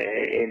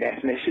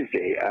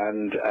ethnicity,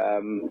 and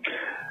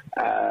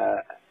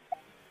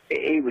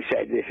he was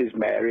said, "This is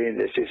Mary and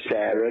this is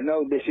Sarah."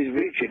 "No, this is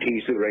Richard.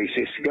 He's the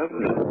racist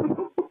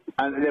governor."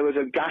 And there was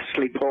a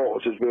ghastly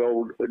pause as we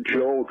all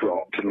jaw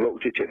dropped and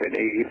looked at him, and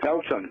he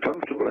felt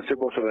uncomfortable. I said,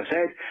 "What have I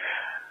said?"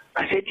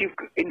 I said, "You've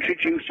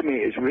introduced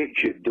me as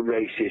Richard, the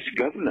racist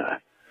governor."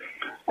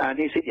 And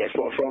he said, "Yes,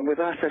 what's wrong with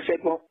that?" I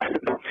said, "Well,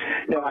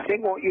 no, I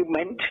think what you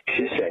meant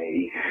to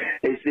say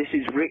is this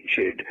is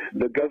Richard,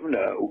 the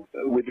governor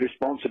with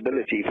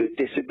responsibility for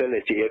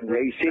disability and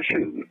race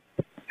issues,"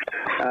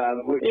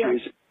 which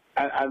was,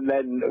 and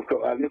then, of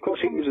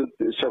course, he was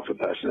the sort of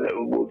person that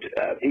would,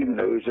 even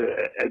though he was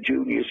a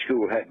junior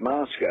school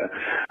headmaster,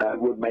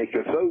 would make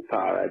a faux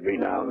pas every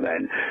now and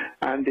then.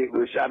 And it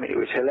was, I mean, it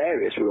was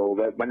hilarious. We all,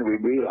 when we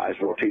realised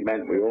what he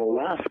meant, we all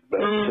laughed.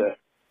 But,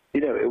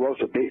 you know, it was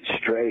a bit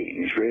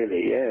strange,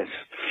 really, yes.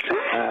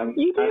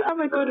 You do have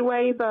a good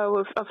way, though,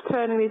 of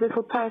turning these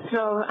little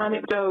personal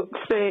anecdotes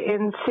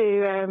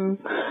into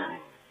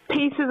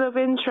pieces of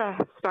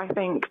interest, I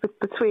think,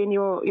 between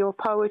your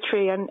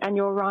poetry and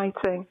your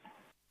writing.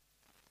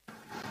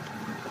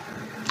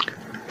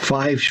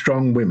 5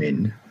 Strong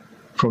Women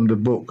from the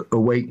book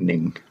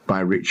Awakening by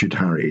Richard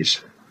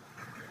Harries.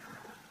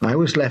 I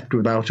was left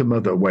without a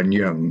mother when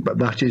young, but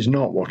that is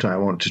not what I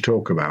want to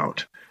talk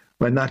about.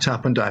 When that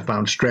happened, I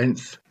found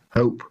strength,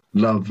 hope,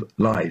 love,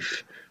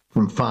 life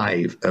from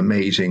 5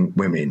 amazing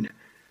women.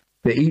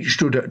 They each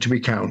stood up to be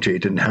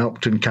counted and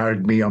helped and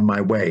carried me on my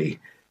way.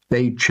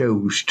 They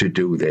chose to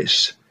do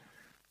this.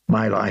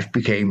 My life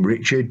became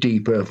richer,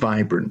 deeper,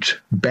 vibrant,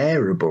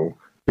 bearable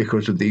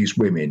because of these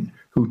women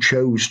who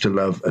chose to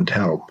love and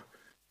help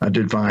and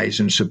advise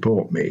and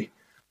support me,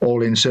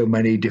 all in so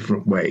many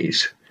different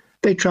ways.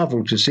 They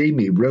travelled to see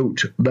me,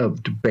 wrote,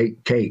 loved,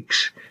 baked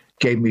cakes,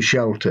 gave me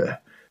shelter,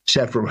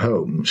 several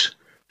homes,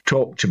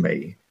 talked to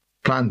me,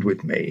 planned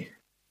with me,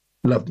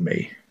 loved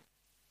me.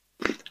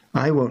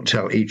 I won't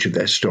tell each of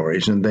their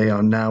stories, and they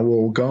are now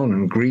all gone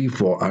and grieved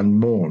for and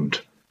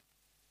mourned.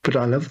 But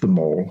I love them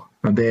all,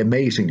 and they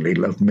amazingly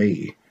love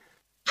me.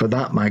 For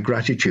that my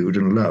gratitude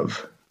and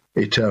love,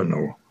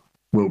 eternal,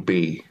 will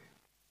be.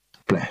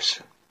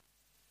 Bless.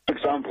 For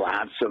example, I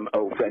had some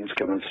old friends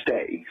come and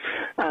stay,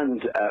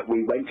 and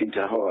we went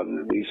into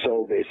Holland. We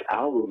saw this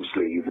album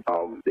sleeve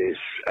of this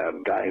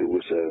guy who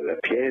was a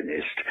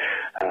pianist,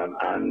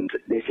 and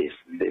this is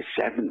the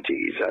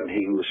 70s, and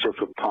he was sort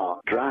of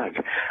part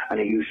drag, and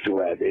he used to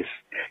wear this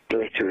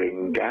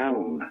glittering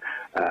gown,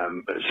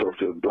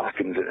 sort of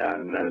black and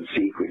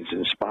sequins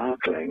and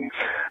sparkling,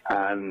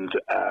 and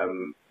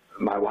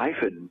my wife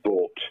had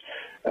bought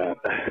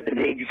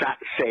the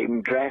exact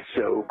same dress,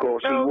 so of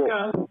course he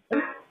wore.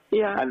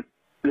 Yeah. And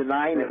the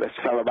 9 of us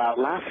fell about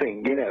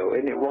laughing, you know,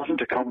 and it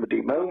wasn't a comedy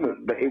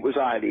moment, but it was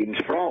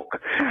Eileen's frock.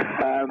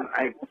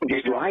 I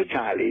did like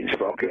Eileen's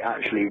frock. It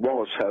actually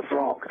was her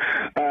frock.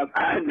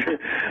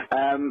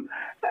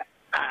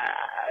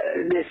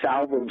 This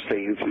album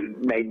sleeve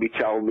made me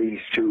tell these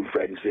 2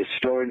 friends this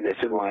story, and they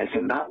said, "Why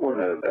isn't that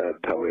one a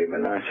poem?"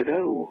 And I said,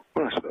 "Oh,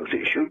 well, I suppose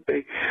it should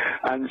be."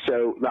 And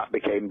so that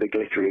became the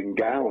glittering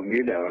gown,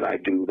 you know, and I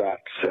do that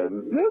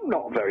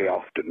not very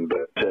often,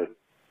 but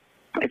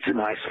it's a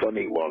nice,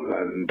 funny one,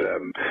 and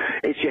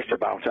it's just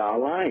about our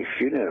life,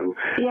 you know.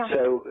 Yeah.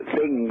 So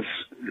things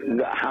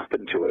that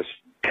happen to us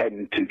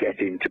tend to get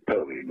into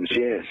poems,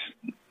 yes.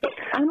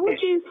 And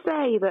would you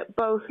say that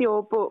both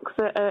your books,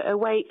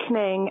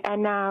 Awakening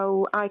and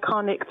now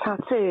Iconic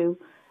Tattoo,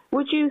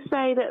 would you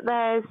say that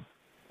there's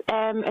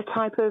a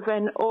type of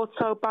an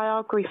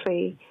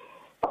autobiography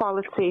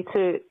quality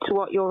to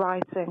what you're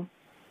writing?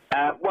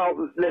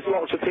 Well, there's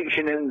lots of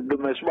fiction in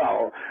them as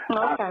well.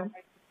 Okay.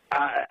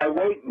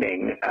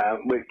 Awakening,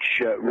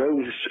 which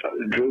Rose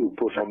Drew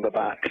put on the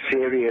back,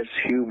 serious,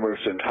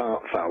 humorous and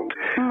heartfelt,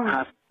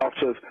 has a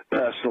lot of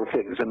personal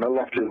things and a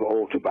lot of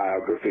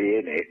autobiography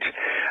in it.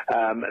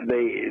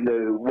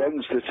 The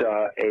ones that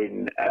are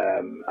in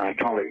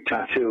Iconic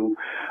Tattoo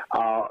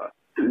are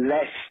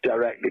less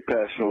directly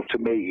personal to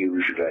me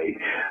usually.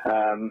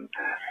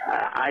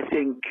 I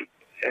think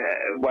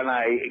when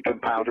I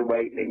compiled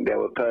Awakening, there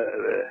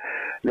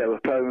were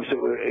poems that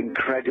were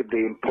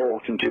incredibly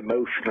important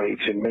emotionally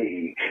to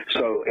me.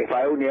 So if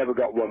I only ever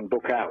got one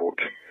book out,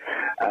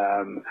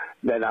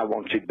 then I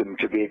wanted them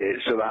to be in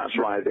it. So that's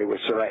why they were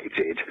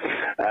selected.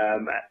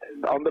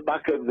 On the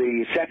back of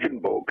the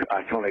second book,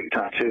 Iconic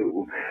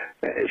Tattoo,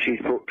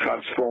 she's put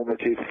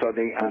transformative,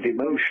 funny and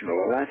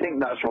emotional. And I think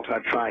that's what I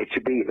tried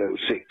to be, those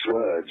 6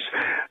 words.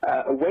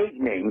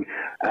 Awakening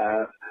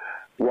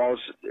was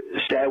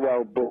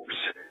Stairwell Books'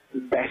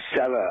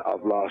 bestseller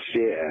of last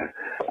year,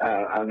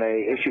 and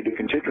they issued a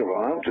considerable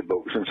amount of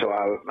books, and so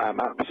I'm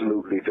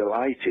absolutely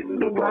delighted.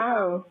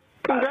 Wow.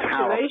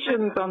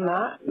 Congratulations on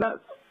that.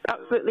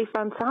 absolutely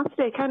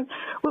fantastic. And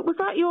was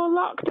that your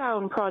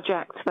lockdown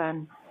project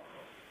then?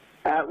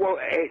 Well,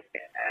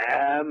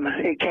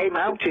 it came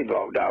out in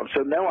lockdown,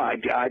 so no, I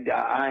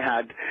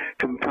had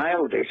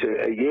compiled it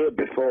a year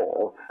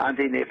before, and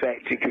in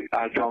effect,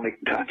 Iconic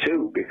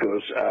Tattoo,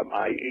 because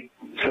I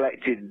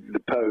selected the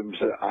poems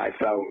that I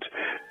felt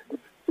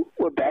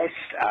were best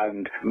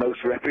and most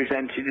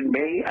represented in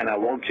me, and I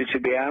wanted to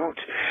be out.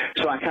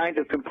 So I kind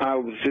of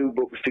compiled the two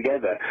books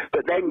together.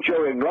 But then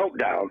during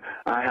lockdown,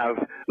 I have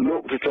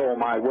looked at all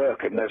my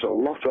work, and there's a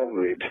lot of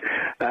it,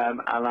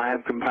 and I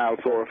have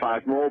compiled 4 or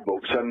 5 more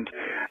books. And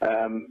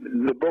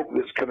the book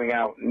that's coming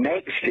out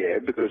next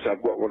year, because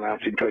I've got one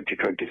out in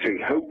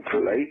 2023,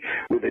 hopefully,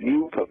 with a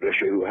new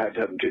publisher who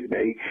headhunted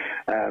me,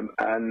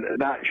 and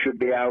that should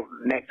be out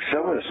next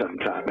summer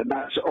sometime. And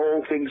that's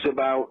all things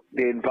about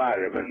the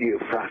environment,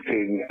 fracking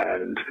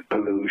and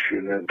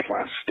pollution and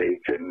plastic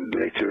and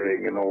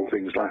littering and all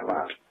things like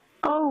that.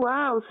 Oh,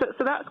 wow. So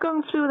that's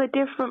gone through with a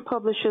different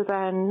publisher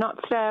then, not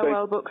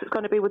Stairwell Books. It's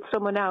going to be with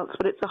someone else,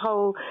 but it's a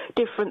whole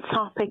different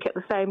topic at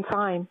the same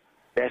time.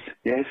 Yes,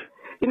 yes.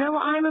 You know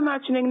what I'm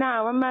imagining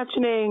now? I'm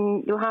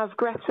imagining you'll have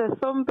Greta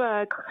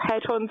Thunberg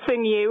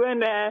headhunting you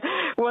and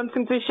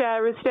wanting to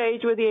share a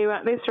stage with you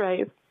at this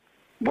rate.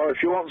 Well, if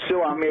she wants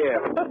to, I'm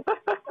here.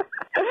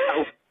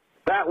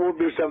 That would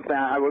be something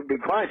I would be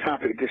quite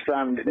happy to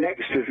stand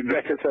next to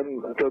Greta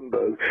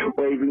Thunberg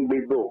waving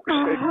me books.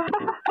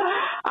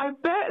 I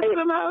bet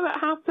somehow that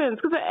happens.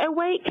 Because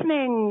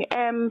Awakening,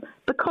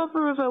 the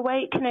cover of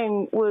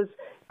Awakening was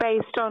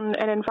based on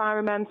an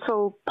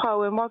environmental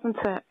poem, wasn't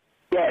it?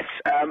 Yes.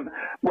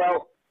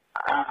 Well,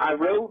 I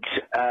wrote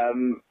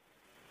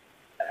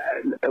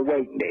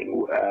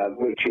Awakening,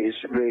 which is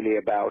really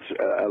about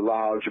a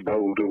large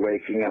boulder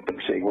waking up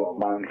and seeing what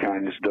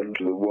mankind has done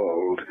to the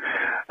world.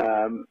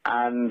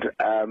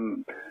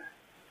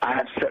 I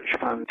had such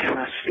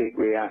fantastic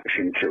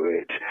reaction to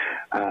it,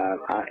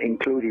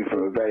 including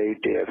from a very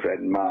dear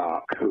friend,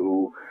 Mark,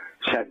 who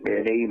sent me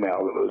an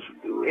email that was,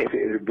 if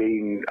it had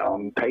been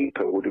on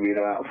paper, would have been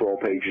about 4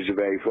 pages of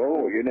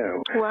A4, you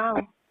know.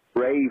 Wow.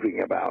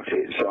 Raving about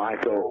it, so I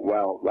thought,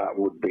 well, that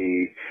would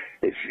be,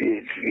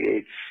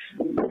 it's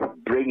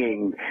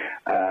bringing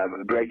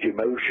great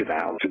emotion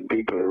out, and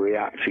people are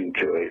reacting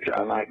to it,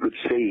 and I could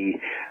see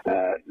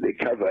the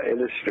cover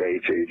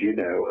illustrated, you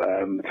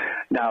know.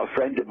 Now, a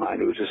friend of mine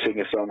who's a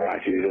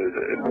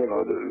singer-songwriter, one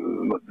of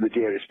the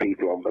dearest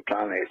people on the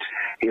planet,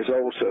 he is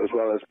also, as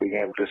well as being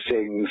able to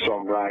sing,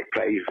 songwrite,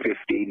 play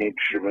 15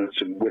 instruments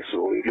and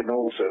whistle, he can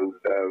also,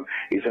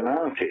 he's an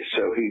artist,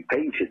 so he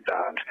painted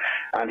that,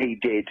 and he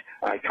did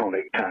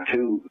Iconic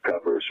Tattoo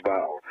cover as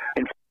well.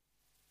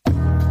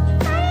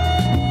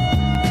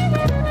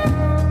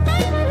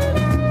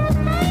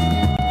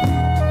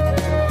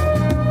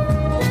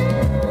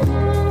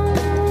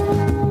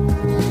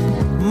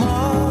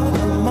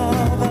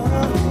 Mother,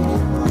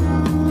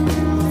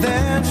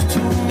 there's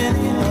too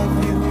many of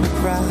you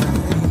crying.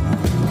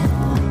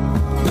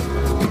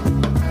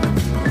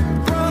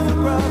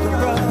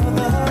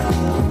 Brother,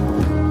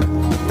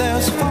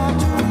 there's far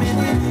too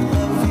many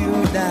of you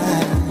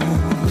dying.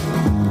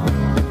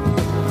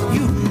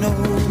 You know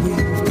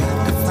we've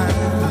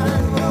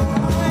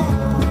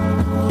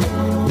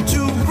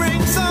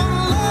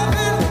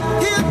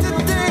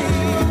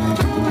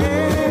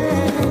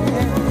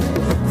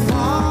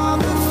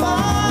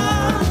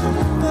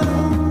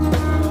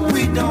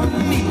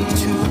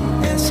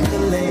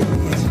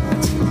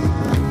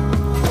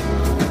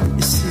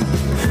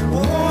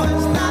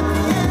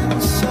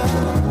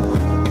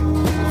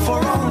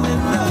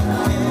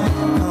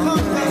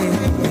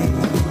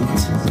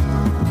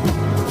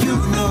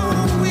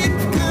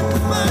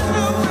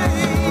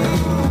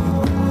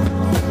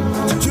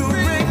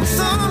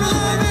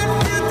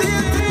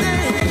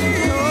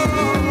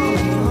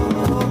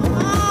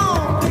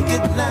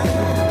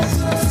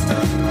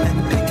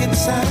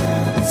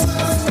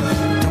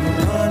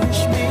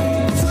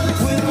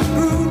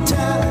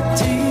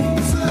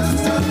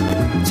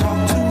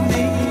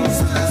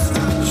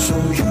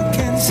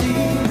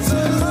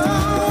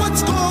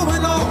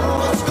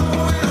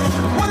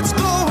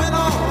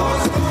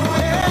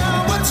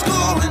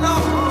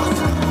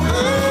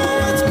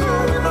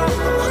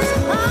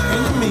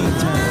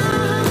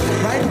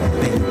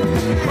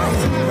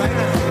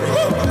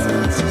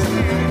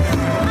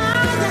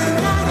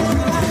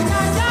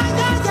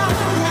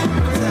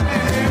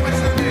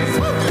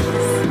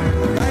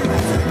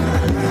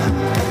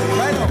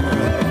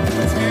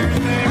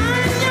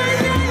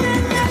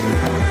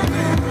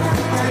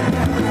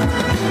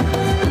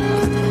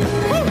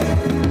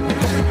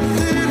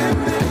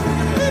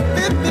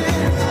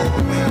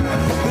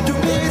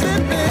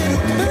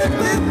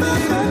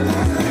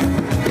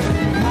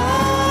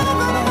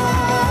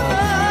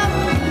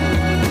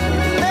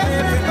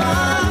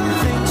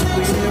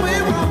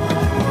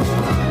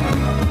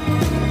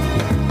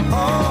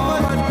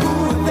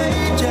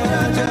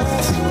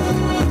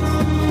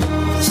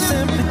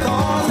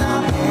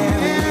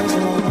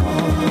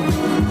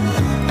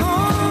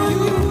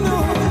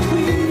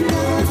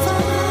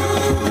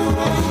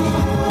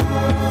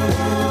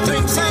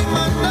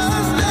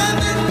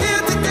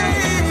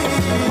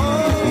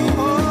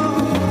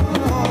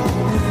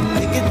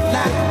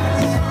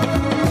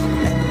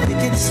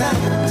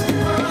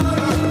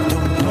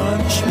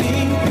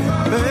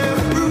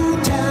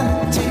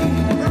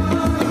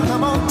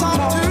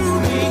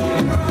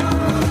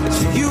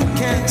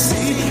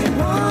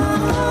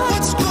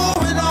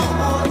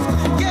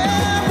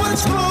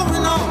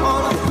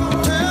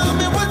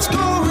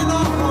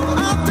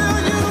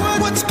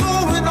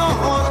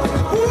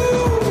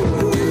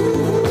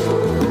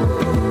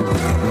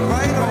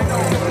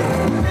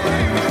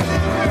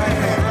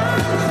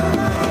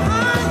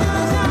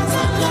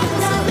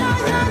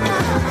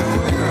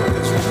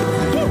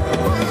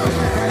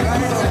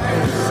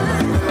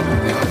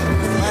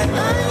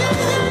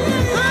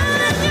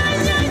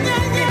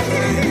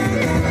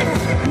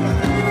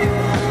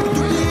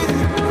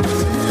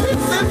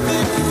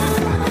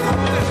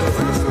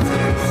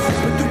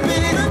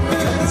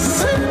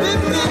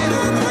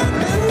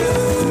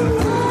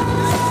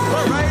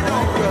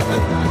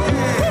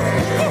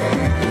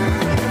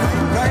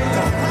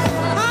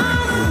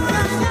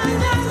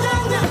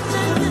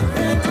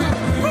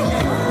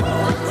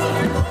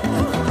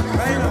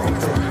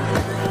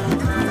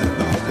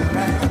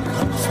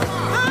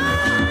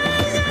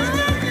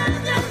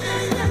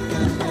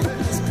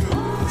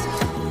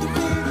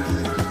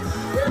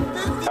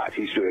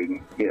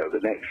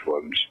next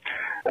ones.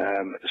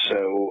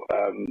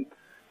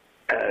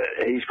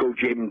 He's called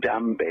Jim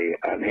Danby,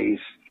 and he's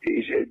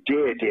a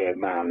dear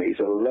man. He's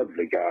a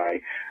lovely guy,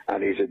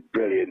 and he's a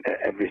brilliant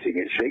at everything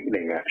at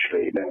signaling,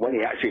 actually. You know, when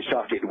he actually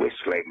started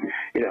whistling,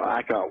 you know,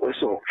 I can't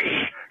whistle.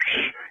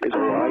 It's all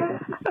right.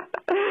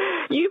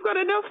 You've got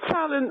enough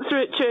talents,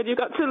 Richard. You've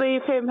got to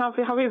leave him have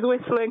his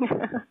whistling.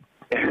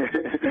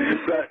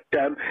 But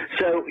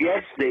so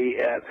yes,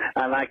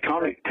 an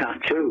iconic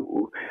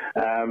tattoo.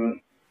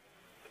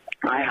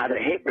 I had a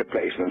hip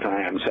replacement.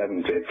 I am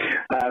 70,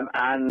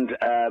 and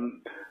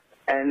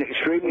an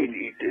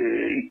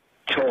extremely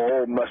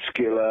tall,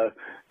 muscular,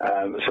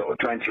 sort of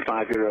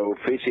 25-year-old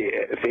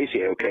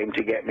physio came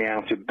to get me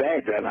out of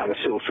bed, and I was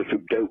still sort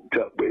of doped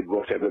up with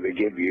whatever they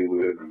give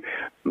you,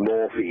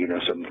 morphine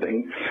or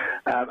something.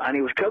 And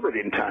he was covered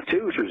in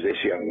tattoos, was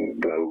this young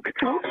bloke.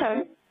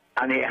 Okay.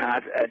 And he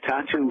had a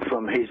tattoo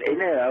from his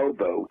inner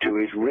elbow to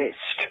his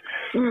wrist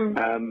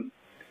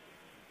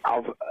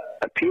of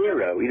a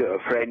Pierrot, you know,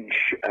 a French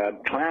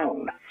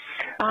clown.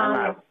 And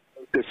I was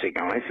focusing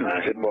on it, and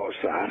I said, "What's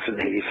that?"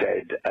 And he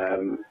said,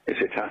 "It's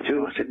a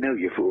tattoo." I said, "No,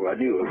 you fool, I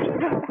knew it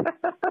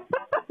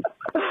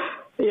was."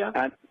 Yeah.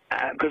 And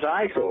because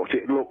I thought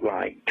it looked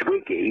like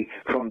Twiggy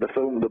from the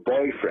film The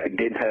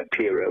Boyfriend in her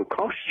Pierrot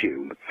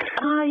costume.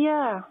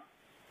 Yeah.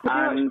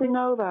 I didn't actually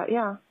know that,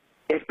 yeah.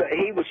 But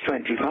he was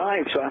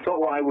 25, so I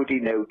thought, why would he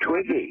know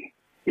Twiggy?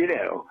 You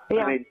know,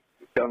 yeah. I mean,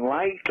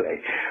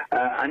 unlikely.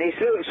 And he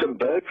threw some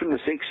bird from the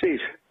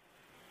 60s.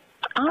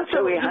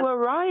 So you were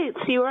right.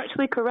 You were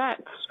actually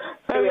correct.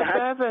 Very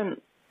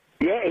observant.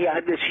 Yeah, he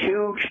had this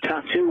huge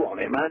tattoo on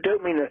him. I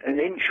don't mean an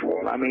inch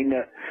one. I mean,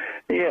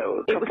 you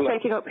know... It was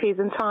taking up his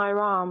entire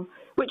arm,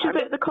 which is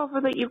the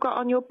cover that you've got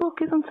on your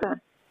book, isn't it?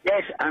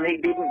 Yes, and he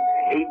didn't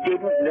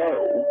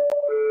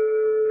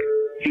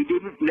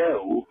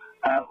know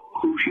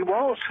who she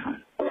was.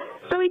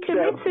 So he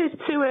committed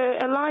to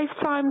a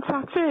lifetime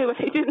tattoo and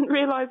he didn't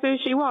realise who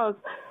she was.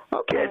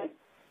 Okay.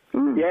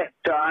 Yeah,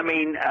 so I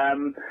mean,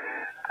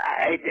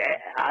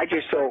 I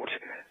just thought,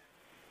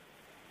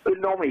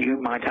 normally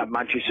you might have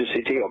Manchester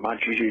City or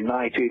Manchester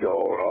United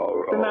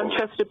or the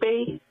Manchester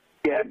Bee.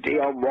 Yeah,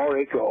 Dionne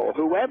Warwick or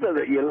whoever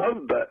that you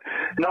love, but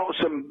not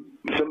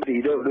somebody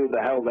you don't know who the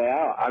hell they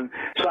are. And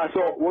so I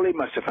thought, well, he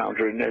must have found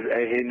her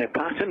in a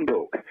pattern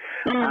book.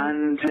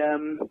 And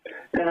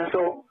then I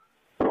thought,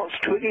 what's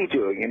Twiggy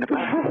doing in a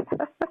pattern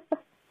book?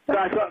 So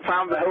I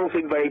found the whole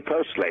thing very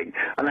puzzling.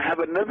 And I have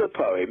another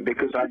poem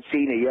because I'd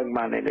seen a young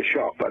man in a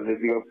shop, and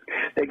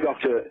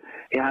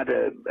he had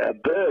a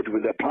bird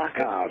with a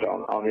placard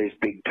on his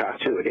big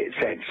tattoo, and it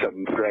said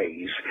some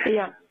phrase.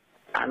 Yeah.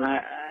 And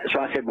so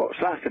I said, "What's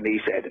that?" And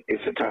he said,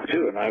 "It's a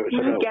tattoo." And I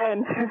said, "Oh."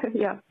 Again,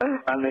 yeah.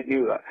 And they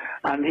knew that.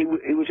 And he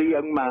was a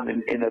young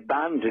man in a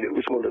band, and it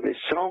was one of his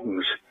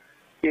songs,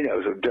 you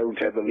know, so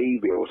 "Don't Ever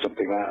Leave Me" or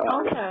something like that.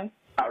 Okay.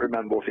 I can't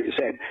remember what it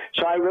said.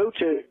 So I wrote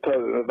a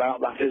poem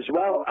about that as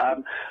well.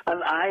 And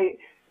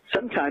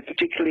sometimes,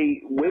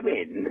 particularly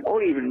women,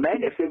 or even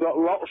men, if they've got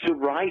lots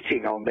of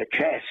writing on their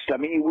chest, I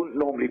mean, you wouldn't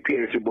normally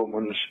peer at a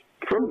woman's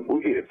front,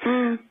 would you?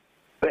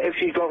 But if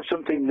she's got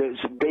something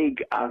that's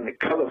big and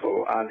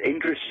colourful and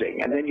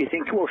interesting, and then you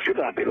think, well, should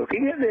I be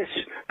looking at this?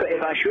 But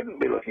if I shouldn't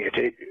be looking at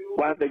it,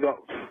 why have they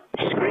got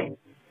screen?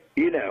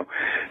 You know.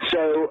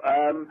 So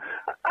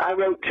I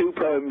wrote two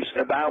poems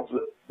about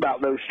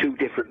those two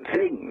different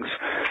things.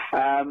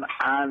 I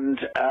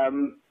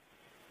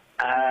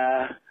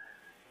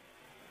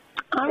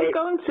was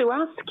going to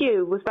ask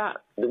you,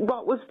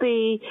 what was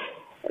the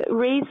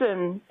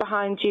reason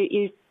behind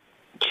you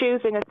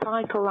choosing a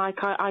title like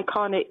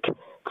Iconic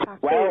Tattoo?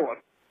 Well,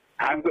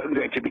 I'm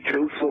going to be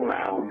truthful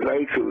now,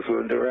 very truthful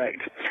and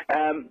direct.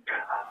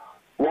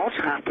 What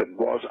happened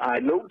was I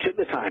looked at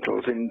the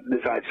titles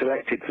that I'd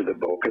selected for the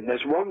book, and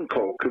there's one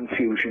called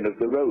Confusion of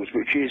the Rose,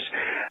 which is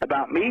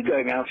about me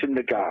going out in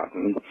the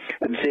garden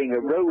and seeing a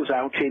rose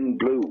out in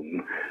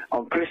bloom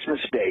on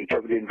Christmas Day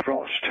covered in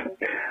frost,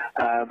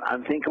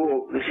 and think,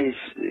 oh, this is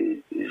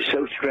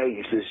so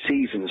strange, the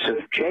seasons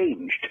have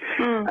changed.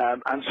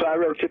 And so I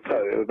wrote a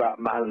poem about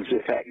man's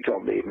effect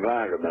on the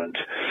environment,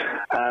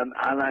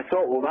 and I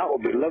thought, well, that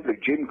would be lovely.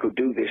 Jim could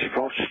do this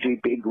frosty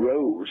big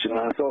rose, and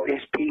I thought,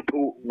 yes,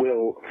 people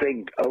will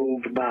think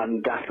old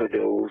man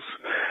daffodils,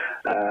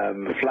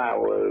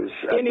 flowers.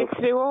 You need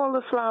to do all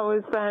the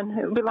flowers then.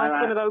 It would be like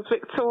one of those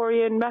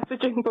Victorian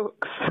messaging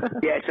books.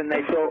 Yes, and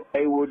they thought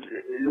they would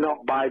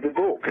not buy the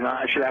book. And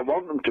actually, I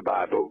want them to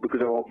buy a book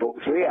because I want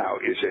book 3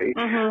 out, you see.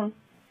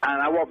 And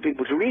I want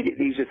people to read it.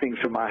 These are things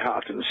from my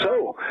heart and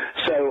soul.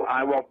 So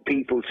I want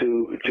people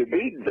to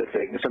read the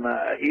things, and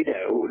you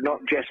know,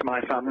 not just my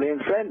family and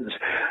friends.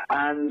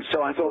 And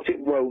so I thought it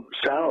won't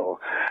sell.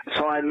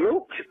 So I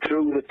looked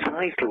through the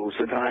titles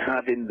that I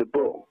had in the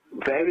book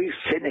very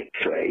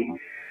cynically.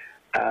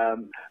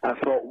 I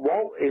thought,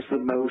 what is the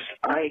most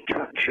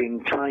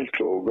eye-catching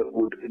title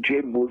that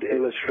Jim would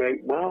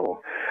illustrate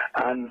well?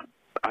 And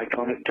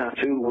Iconic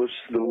Tattoo was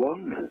the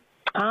one.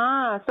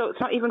 So it's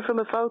not even from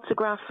a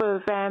photograph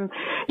of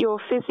your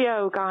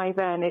physio guy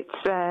then.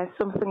 It's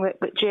something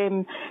that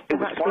Jim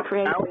has actually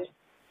created.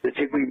 that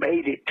if we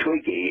made it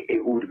Twiggy,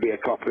 it would be a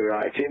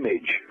copyright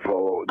image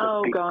for the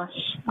Oh,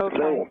 gosh. Okay.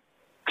 film.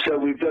 So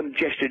we've done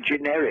just a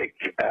generic,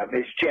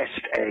 it's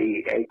just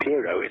a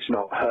hero, it's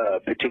not her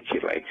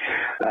particularly.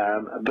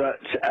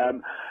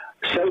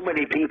 So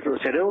many people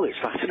have said, oh, it's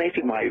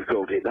fascinating why you've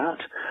called it that.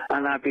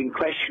 And I've been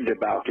questioned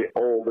about it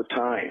all the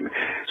time.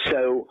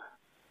 So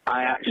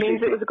I actually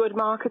means it was a good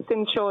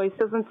marketing choice,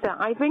 doesn't it?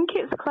 I think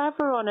it's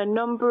clever on a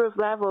number of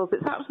levels.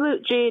 It's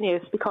absolute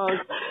genius because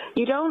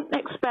you don't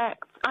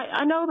expect...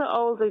 I know that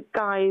older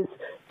guys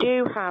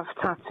do have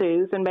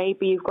tattoos, and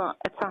maybe you've got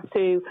a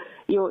tattoo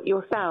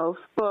yourself,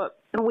 but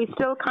we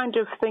still kind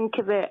of think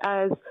of it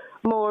as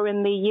more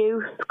in the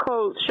youth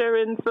culture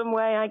in some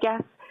way, I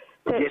guess,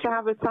 to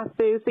have a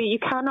tattoo. So you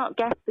cannot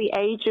guess the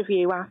age of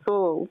you at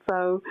all.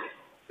 So...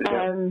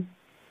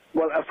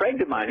 Well, a friend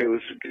of mine who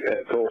was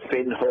called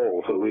Finn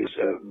Hall, who is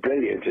a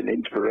brilliant and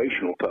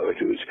inspirational poet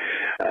who's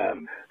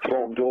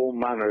formed all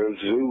manner of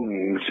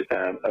Zooms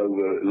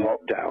over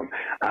lockdown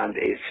and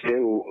is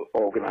still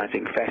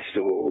organising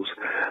festivals.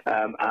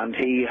 And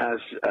he has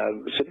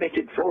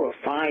submitted 4 or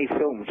 5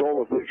 films,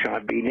 all of which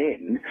I've been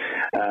in,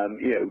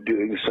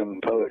 doing some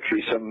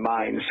poetry, some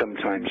mine,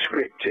 sometimes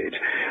scripted.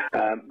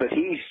 But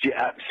he's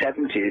at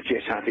 70, has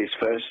just had his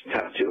first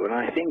tattoo, and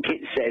I think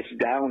it says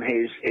down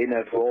his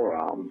inner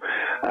forearm,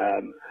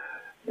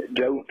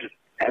 don't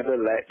ever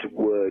let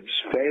words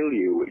fail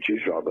you, which is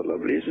rather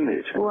lovely, isn't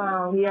it?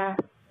 Wow, yeah.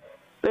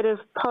 Bit of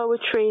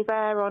poetry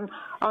there on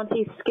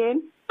his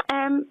skin.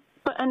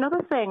 But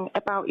another thing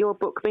about your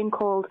book being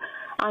called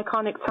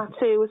Iconic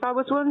Tattoo is I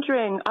was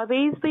wondering, are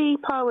these the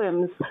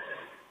poems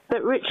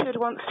that Richard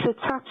wants to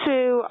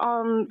tattoo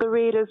on the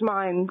reader's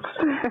minds?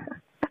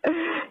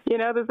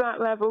 There's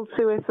that level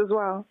to it as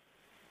well.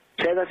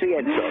 Say that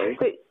again, sorry.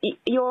 So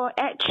you're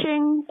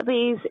etching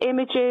these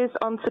images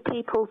onto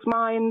people's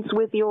minds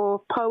with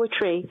your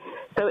poetry.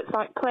 So it's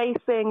like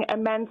placing a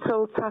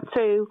mental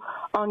tattoo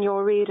on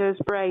your readers'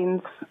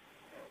 brains.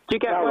 Do you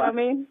get what I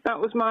mean?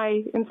 That was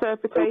my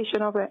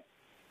interpretation of it.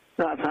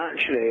 That's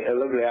actually a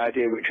lovely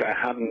idea which I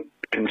hadn't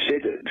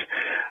considered,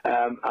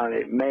 and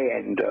it may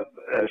end up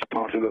as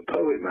part of a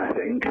poem, I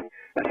think.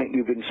 I think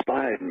you've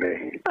inspired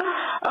me.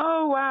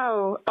 Oh,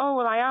 wow. Oh,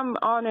 well, I am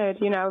honoured,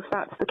 if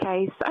that's the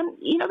case. And,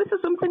 this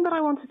is something that I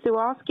wanted to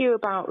ask you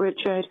about,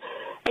 Richard.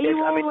 Are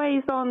you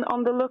always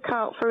on the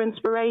lookout for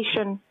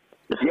inspiration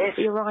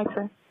for your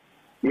writing?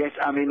 Yes,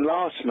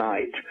 last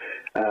night...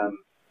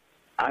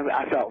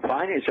 I felt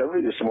fine. It's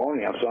only this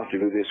morning I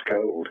started with this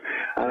cold,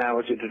 and I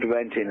was at an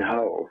event in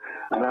Hull,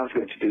 and I was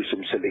going to do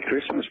some silly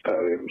Christmas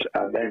poems,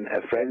 and then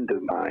a friend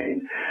of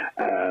mine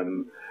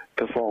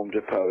performed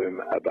a poem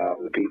about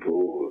the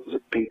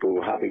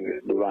people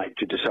having the right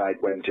to decide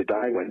when to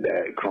die when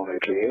they're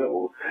chronically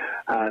ill,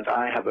 and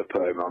I have a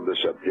poem on the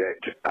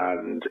subject,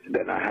 and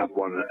then I have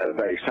a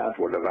very sad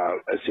one about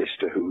a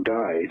sister who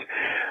died,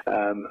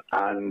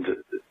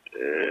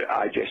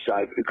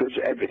 because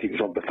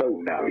everything's on the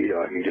phone now,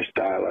 I can just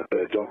dial up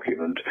a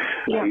document.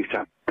 Yeah. I used to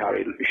have to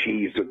carry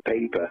sheaves of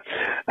paper.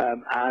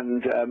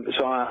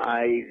 So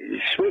I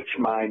switched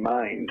my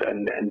mind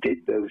and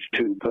did those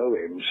 2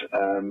 poems,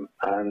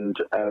 and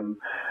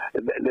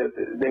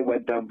they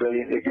went down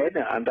brilliantly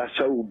again, and I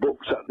sold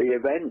books at the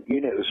event,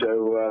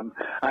 so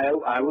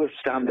I will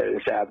stand there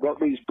and say, I've got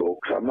these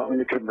books, I'm not going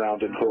to come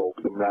round and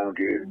hawk them round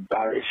you,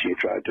 embarrass you,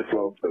 try to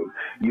flog them.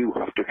 You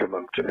have to come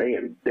up to me,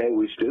 and they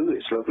always do.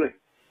 It's lovely.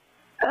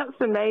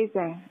 That's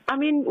amazing.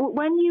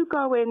 When you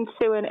go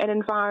into an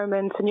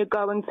environment and you're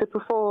going to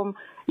perform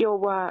your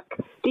work,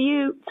 do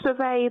you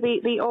survey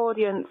the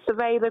audience,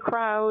 survey the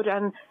crowd,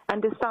 and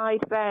decide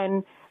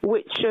then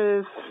which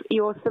of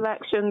your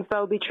selections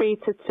they'll be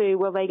treated to?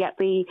 Will they get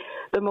the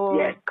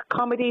more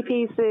comedy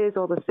pieces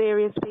or the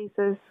serious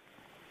pieces?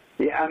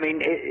 Yeah,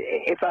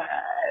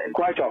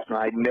 quite often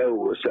I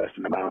know a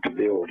certain amount of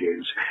the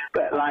audience,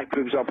 but like, for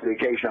example, the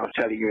occasion I was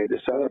telling you in the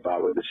cellar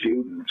bar with the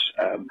students,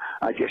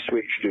 I just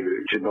switched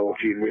to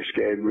naughty and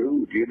risque and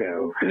rude,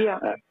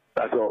 Yeah.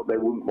 I thought they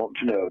wouldn't want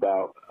to know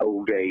about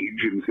old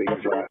age and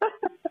things like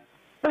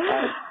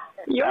that.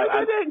 You're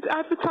a good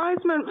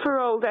advertisement for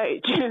old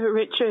age,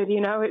 Richard.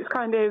 It's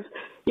kind of,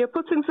 you're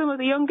putting some of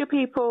the younger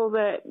people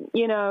that,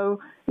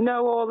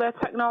 know all their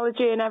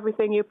technology and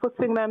everything, you're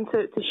putting them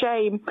to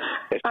shame,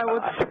 I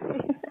would say.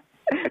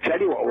 I tell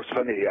you what was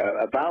funny.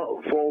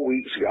 About 4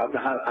 weeks ago,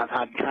 I've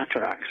had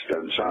cataracts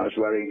done, so I was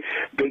wearing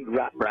big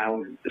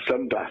wrap-round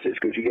sunglasses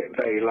because you get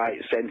very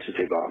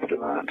light-sensitive after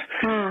that.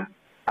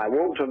 I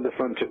walked on the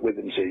front at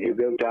Withensea. You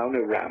go down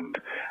a ramp,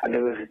 and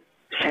there were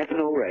 7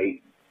 or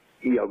 8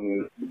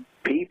 young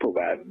people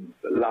there,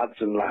 lads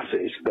and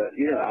lasses, but,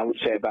 I would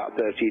say about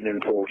 13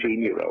 and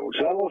 14-year-olds.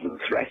 So I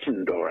wasn't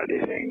threatened or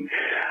anything.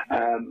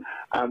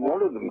 And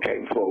one of them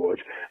came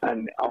forward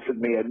and offered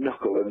me a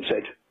knuckle and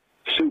said,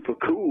 super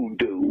cool,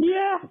 dude.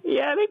 Yeah,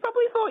 they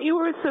probably thought you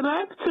were a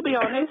celeb, to be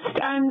honest,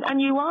 and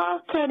you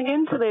are turning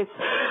into this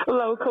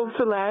local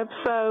celeb,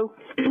 so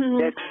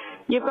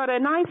you've got a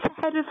nice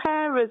head of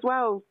hair as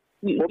well.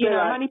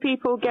 Many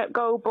people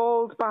go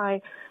bald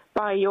by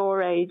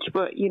your age,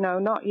 but,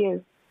 not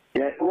you.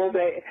 Yeah, well,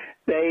 they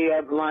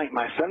liked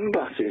my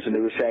sunglasses, and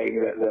they were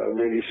saying that they were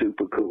really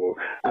super cool.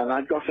 And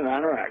I'd got an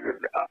anorak,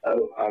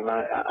 and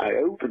I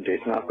opened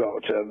it, and I've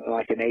got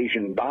like an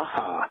Asian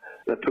Baha,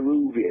 the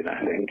Peruvian,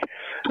 I think.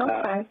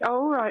 Okay.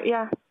 Oh, right,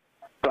 yeah.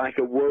 Like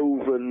a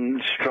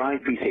woven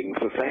stripy thing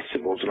for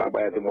festivals, and I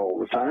wear them all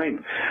the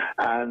time.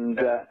 And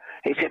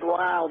he said,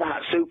 wow,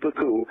 that's super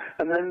cool.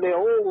 And then they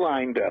all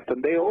lined up,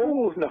 and they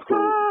all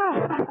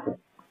knuckled.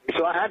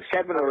 So I had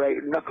 7 or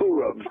 8 knuckle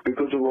rubs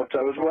because of what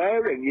I was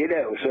wearing, you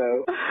know.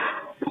 So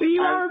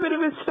you are a bit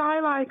of a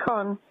style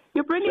icon.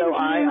 You're bringing new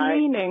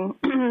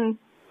meaning.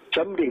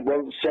 Somebody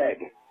once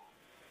said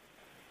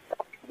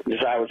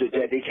that I was a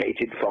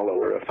dedicated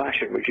follower of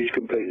fashion, which is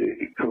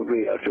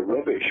completely utter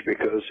rubbish,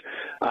 because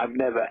I've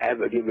never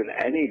ever given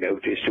any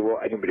notice to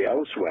what anybody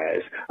else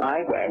wears.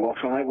 I wear what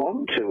I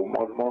want to,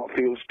 and what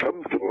feels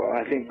comfortable, and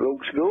I think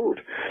looks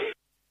good.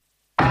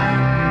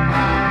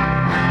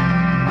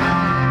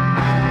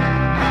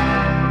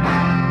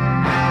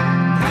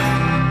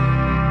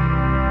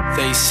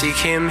 They seek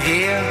him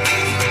here,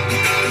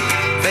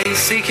 they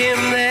seek him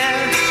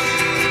there.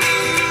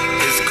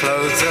 His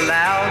clothes are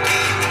loud,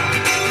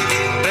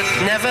 but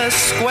never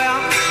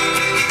square.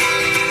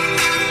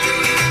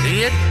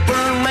 It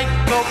will make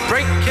or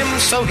break him,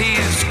 so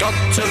he's got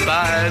to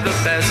buy the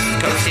best,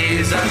 'cause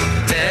he's a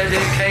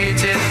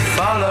dedicated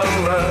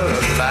follower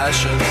of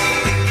fashion.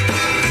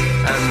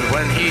 And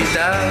when he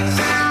does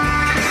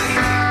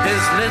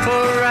his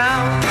little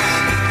rounds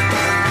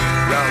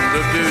round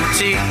the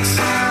boutiques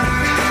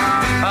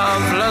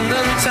of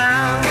London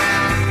town,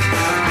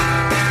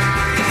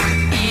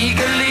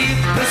 eagerly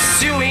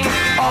pursuing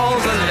all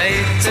the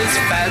latest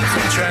fads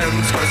and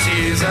trends, 'cause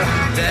he's a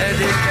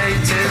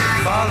dedicated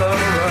follower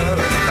of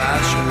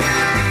fashion.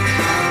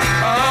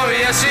 Oh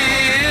yes he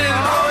is,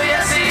 oh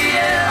yes he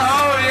is,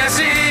 oh yes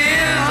he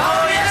is,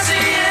 oh yes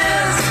he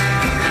is.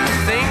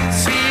 Thinks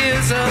he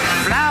is a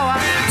flower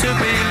to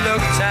be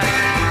looked at,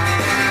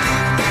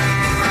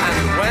 and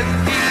when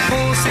he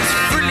pulls his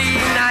frilly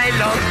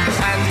nylon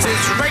and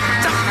his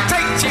raked up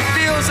tight, he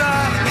feels a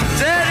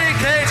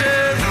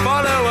dedicated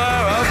follower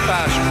of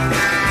fashion.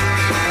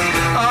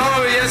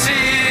 Oh yes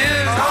he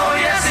is, oh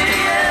yes he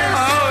is,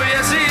 oh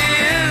yes he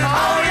is,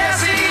 oh yes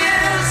he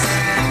is.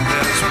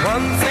 There's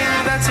one thing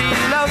that he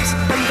loves,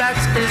 and that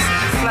is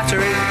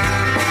flattery.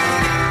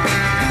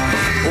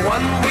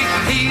 One week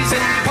he's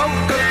in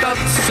polka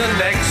dots, and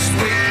next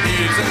week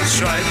he's in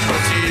stripes,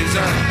 but he's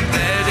a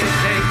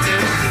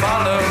dedicated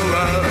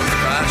follower of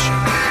fashion.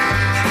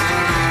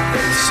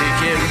 They seek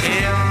him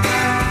here,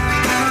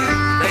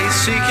 they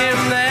seek him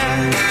there,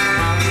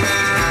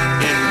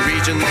 in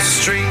Regent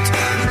Street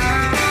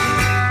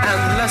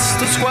and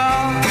Leicester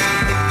Square.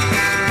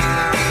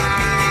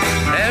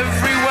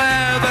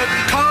 Everywhere the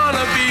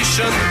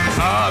Carnation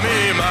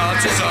army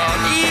marches on,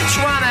 each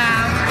one a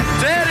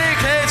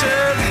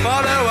dedicated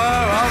follower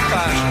of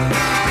fashion.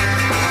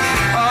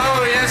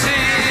 Oh yes he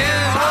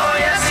is, oh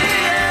yes he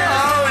is,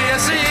 oh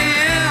yes he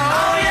is,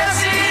 oh yes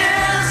he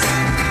is.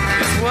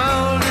 His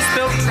world is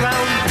built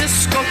round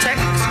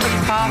discotheques and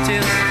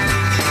parties.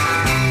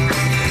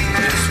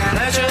 His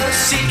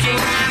pleasure-seeking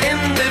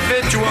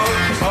individual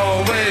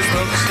always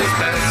looks his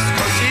best,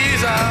 'cause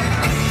he's a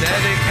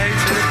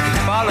dedicated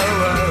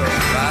follower of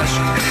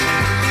fashion.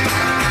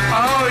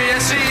 Oh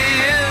yes he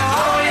is,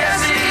 oh yes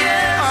he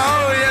is,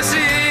 oh yes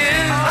he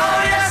is, oh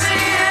yes he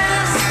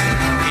is.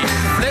 He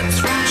flits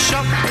from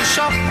shop to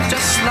shop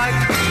just like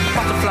a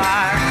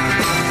butterfly.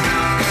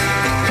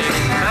 In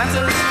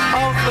matters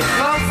of the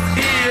cloth,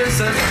 he is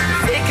as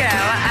thick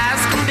as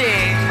can be,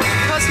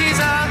 'cause he's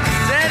a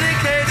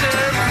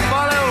dedicated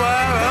follower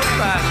of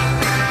fashion.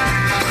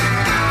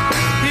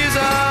 He's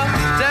a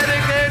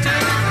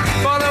dedicated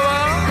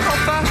follower of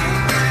fashion.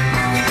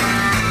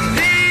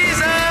 He's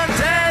a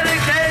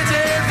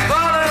dedicated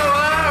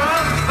follower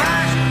of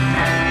fashion.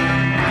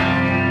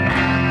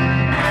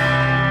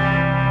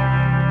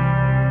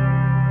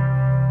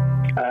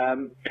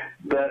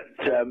 But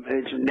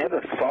it's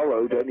never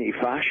followed any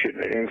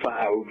fashion. In fact,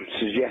 I would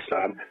suggest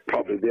I'm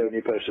probably the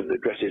only person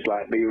that dresses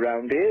like me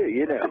around here,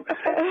 you know.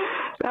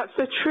 That's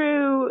a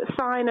true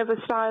sign of a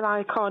style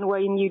icon,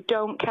 when you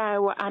don't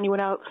care what anyone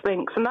else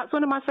thinks. And that's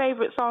one of my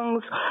favourite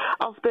songs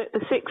of the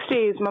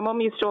 60s. My mum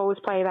used to always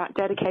play that,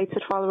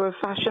 dedicated follower of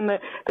fashion,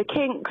 the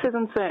Kinks,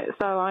 isn't it?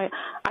 So I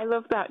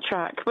love that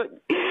track. But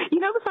you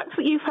know the fact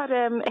that you've had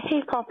a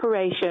hip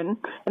operation,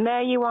 and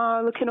there you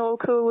are looking all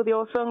cool with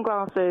your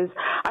sunglasses.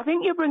 I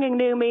think you're bringing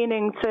new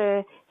meaning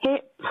to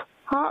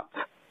hip-hop.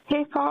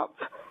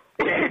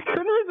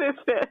 Couldn't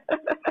resist it.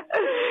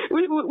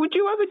 Would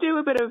you ever do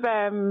a bit of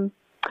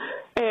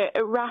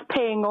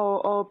rapping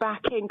or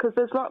backing? Because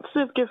there's lots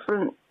of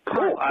different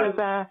types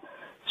of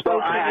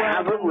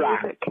spoken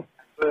word music.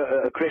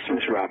 A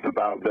Christmas rap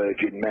about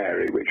Virgin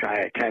Mary, which I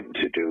attempt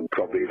to do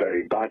probably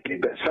very badly,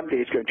 but somebody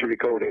is going to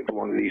record it for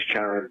one of these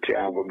charity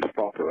albums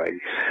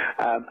properly.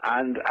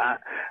 And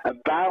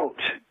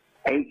about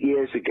 8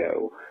 years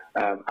ago,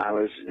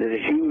 There's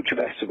a huge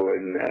festival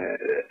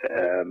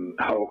in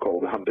Hull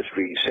called the Humber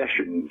Street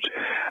Sessions,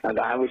 and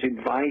I was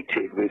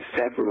invited with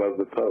several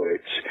other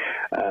poets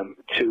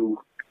to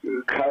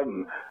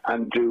come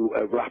and do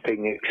a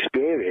rapping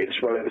experience.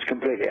 Well, it was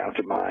completely out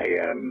of my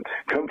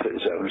comfort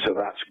zone, so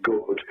that's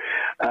good.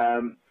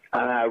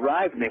 And I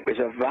arrived, and it was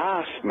a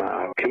vast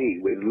marquee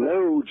with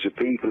loads of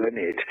people in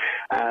it,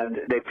 and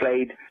they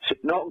played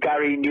not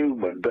Gary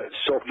Newman, but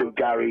sort of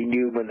Gary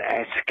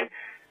Newman-esque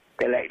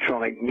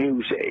electronic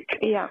music.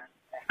 Yeah.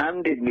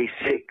 Handed me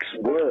 6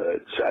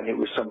 words, and it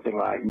was something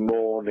like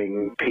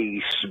morning,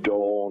 peace,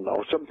 dawn,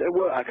 or something.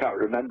 Well, I can't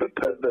remember,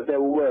 but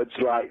there were words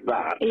like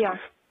that. Yeah.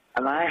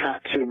 And I had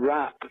to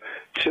rap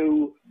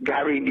to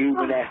Gary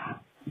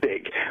Newman-esque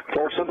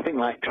for something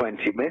like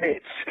 20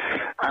 minutes,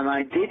 and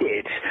I did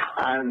it,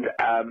 and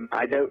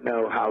I don't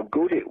know how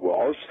good it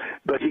was,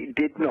 but it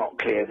did not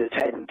clear the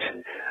tent.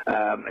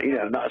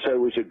 That's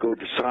always a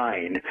good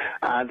sign.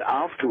 And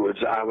afterwards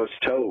I was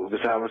told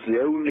that I was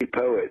the only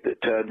poet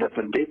that turned up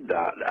and did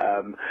that.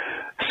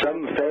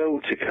 Some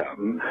failed to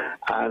come,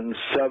 and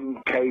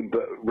some came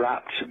but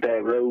rapped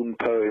their own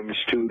poems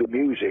to the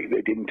music.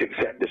 They didn't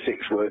accept the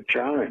 6-word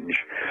challenge.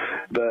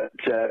 But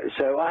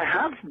so I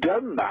have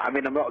done that. I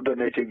mean, I've not done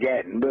it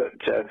again, but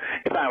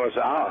if I was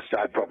asked,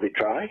 I'd probably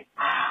try.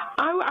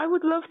 I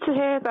would love to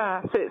hear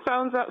that. It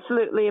sounds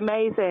absolutely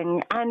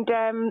amazing, and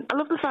I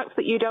love the fact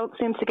that you don't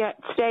seem to get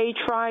stage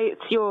fright.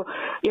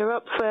 You're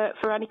up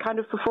for any kind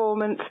of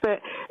performance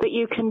that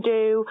you can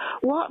do.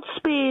 What's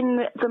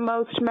been the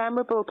most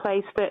memorable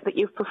place that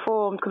you've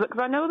performed? Because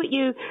I know that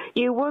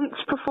you once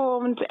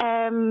performed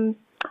on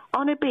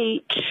a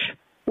beach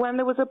when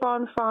there was a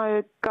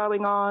bonfire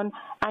going on,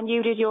 and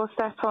you did your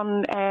set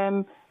on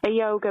a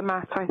yoga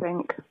mat, I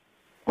think,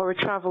 or a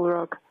travel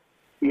rug.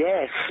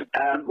 Yes,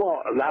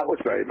 well, that was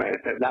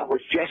that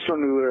was just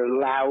when we were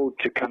allowed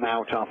to come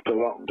out after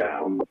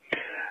lockdown,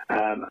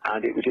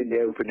 and it was in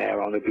the open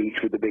air on a beach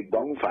with a big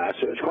bonfire,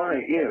 so it was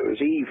quite, it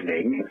was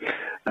evening,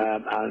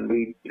 and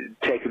we'd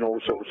taken all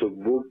sorts of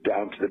wood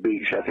down to the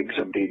beach. I think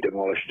somebody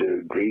demolished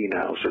a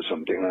greenhouse or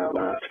something like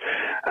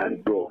that,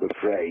 and brought the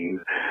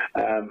frame,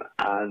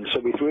 and so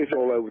we threw it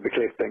all over the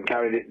cliff, then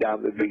carried it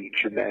down the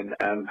beach, and then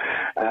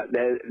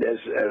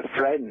there's a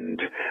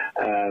friend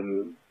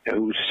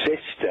whose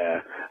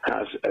sister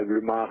has a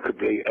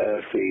remarkably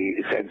earthy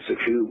sense of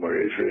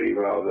humour, is really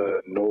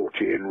rather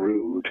naughty and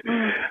rude,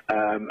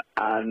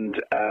 and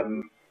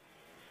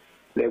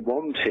they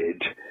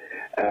wanted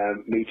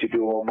me to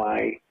do all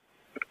my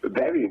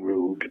very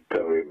rude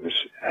poems,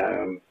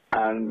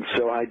 and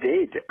so I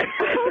did.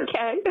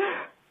 Okay.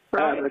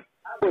 Right. That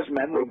was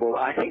memorable.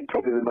 I think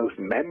probably the most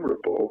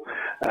memorable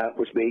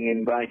was being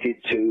invited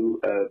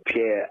to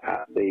appear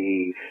at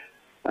the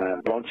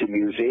Bronte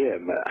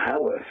Museum at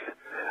Haworth.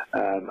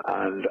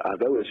 And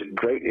I've always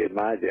greatly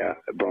admired the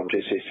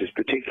Bronte sisters,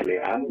 particularly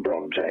Anne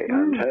Bronte,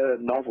 and her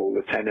novel,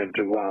 The Tenant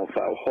of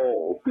Wildfowl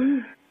Hall,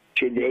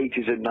 which in the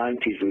 80s and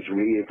 90s was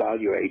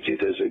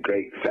re-evaluated as a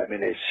great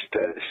feminist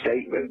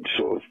statement,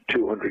 sort of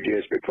 200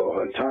 years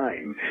before her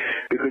time,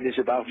 because it's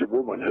about a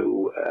woman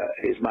who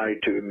is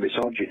married to a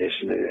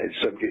misogynist and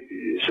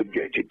is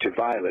subjected to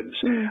violence,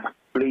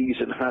 flees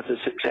and has a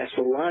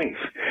successful life,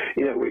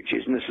 which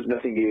is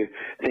nothing you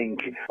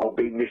think of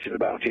being written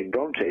about in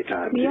Bronte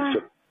times. Yeah.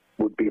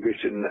 It would be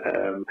written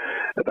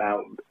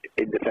about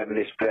in the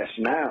feminist press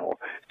now.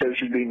 So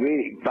she's been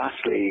really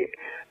vastly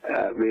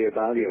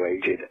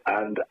re-evaluated,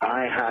 and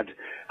I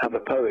have a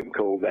poem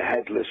called The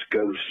Headless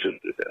Ghost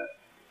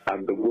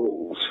and the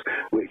Wolves,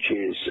 which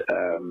is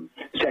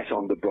set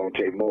on the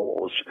Bronte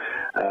Moors,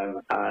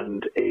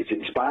 and is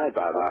inspired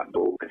by that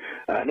book,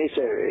 and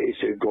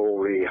it's a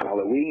gory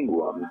Halloween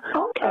one.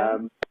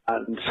 Okay.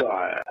 And so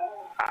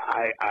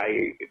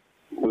I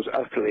was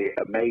utterly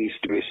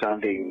amazed to be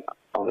standing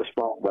on the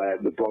spot where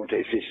the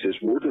Bronte sisters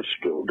would have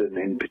stood, and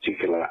in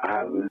particular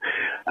Anne,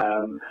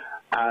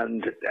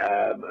 and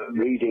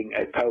reading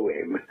a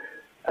poem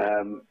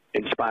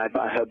inspired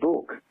by her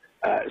book.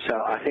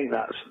 So I think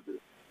that's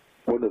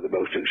one of the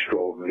most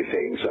extraordinary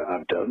things that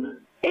I've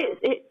done.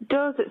 It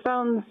does. It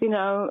sounds,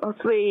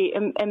 utterly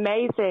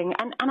amazing.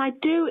 And I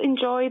do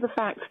enjoy the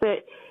fact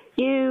that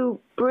you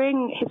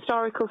bring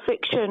historical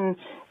fiction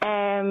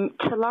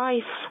to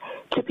life,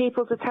 to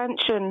people's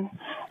attention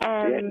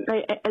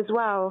as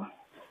well.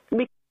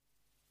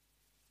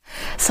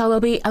 So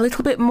there'll be a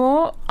little bit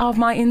more of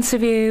my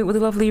interview with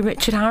the lovely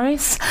Richard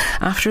Harris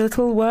after a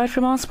little word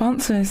from our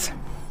sponsors.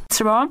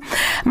 On.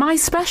 My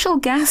special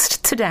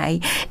guest today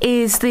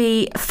is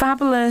the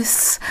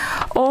fabulous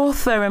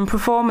author and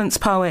performance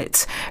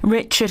poet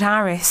Richard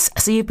Harris.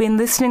 So you've been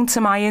listening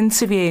to my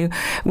interview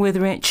with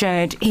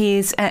Richard.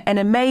 He's an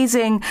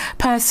amazing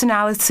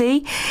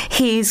personality.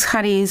 He's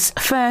had his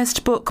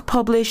first book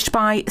published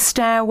by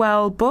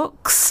Stairwell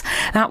Books.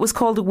 That was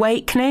called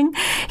Awakening.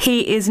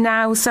 He is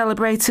now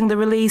celebrating the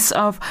release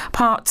of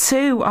part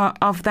 2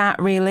 of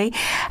that, really,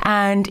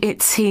 and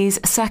it's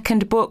his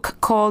second book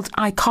called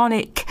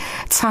Iconic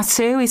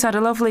Tattoo. He's had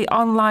a lovely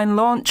online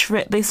launch for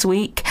it this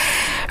week.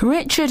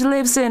 Richard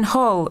lives in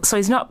Hull, so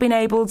he's not been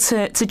able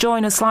to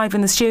join us live in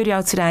the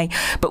studio today,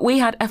 but we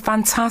had a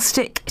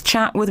fantastic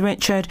chat with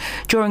Richard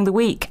during the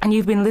week, and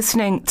you've been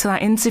listening to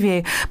that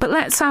interview. But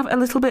let's have a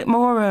little bit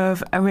more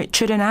of a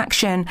Richard in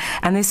action,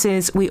 and this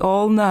is We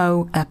All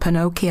Know a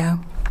Pinocchio.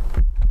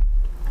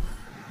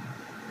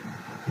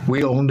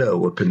 We All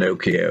Know a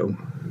Pinocchio,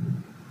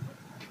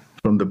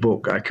 from the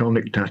book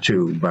Iconic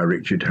Tattoo by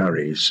Richard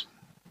Harries.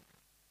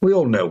 We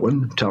all know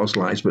one, tells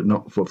lies but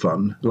not for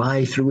fun,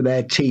 lie through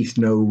their teeth,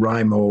 no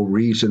rhyme or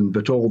reason,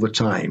 but all the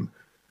time.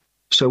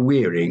 So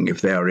wearying if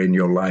they are in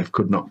your life,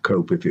 could not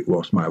cope if it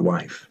was my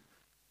wife.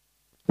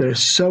 There are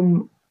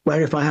some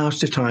where if I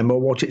asked the time or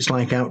what it's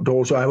like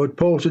outdoors, I would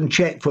pause and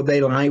check, for they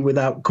lie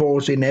without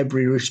cause in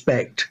every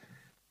respect,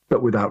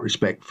 but without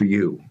respect for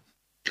you.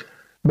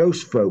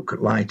 Most folk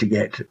lie to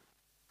get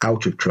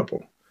out of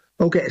trouble,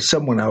 or get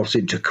someone else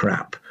into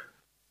crap,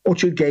 or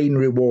to gain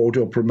reward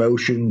or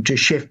promotion, to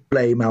shift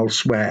blame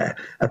elsewhere.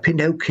 A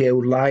Pinocchio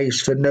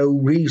lies for no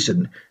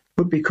reason,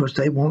 but because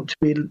they want to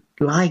be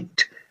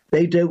liked.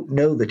 They don't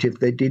know that if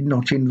they did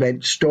not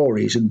invent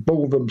stories and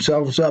bull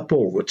themselves up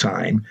all the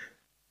time,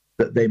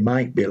 that they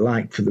might be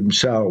liked for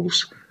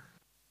themselves.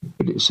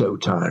 But it's so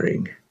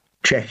tiring,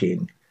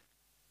 checking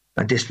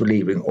and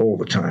disbelieving all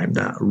the time.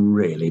 That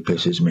really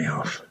pisses me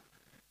off.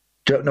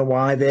 Don't know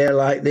why they're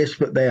like this,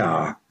 but they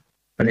are.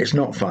 And it's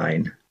not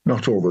fine,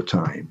 not all the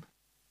time.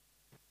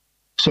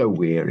 So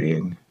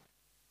wearying.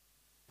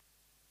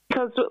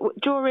 Because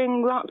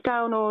during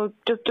lockdown, or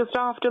just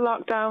after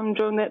lockdown,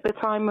 during the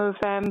time of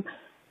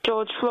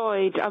George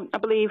Floyd, I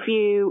believe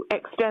you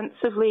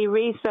extensively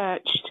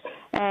researched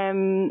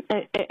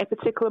a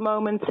particular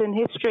moment in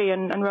history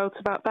and wrote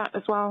about that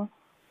as well.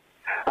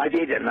 I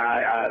did, and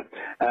I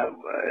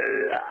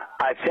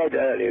said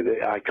earlier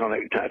that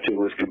Iconic Tattoo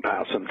was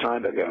compiled some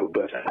time ago,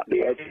 but at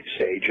the edit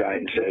stage I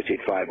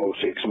inserted 5 or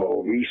 6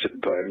 more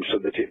recent poems so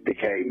that it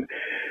became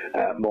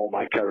more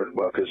my current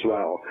work as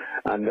well.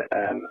 And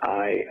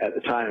at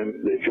the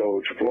time that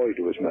George Floyd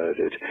was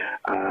murdered,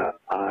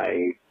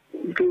 I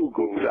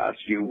Googled, as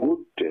you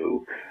would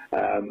do,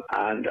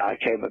 and I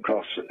came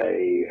across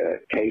a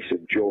case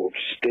of George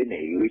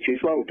Stinney, which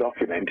is well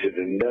documented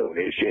and known.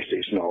 It's just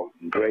it's not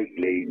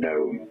greatly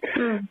known.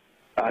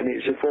 And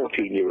it's a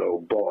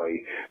 14-year-old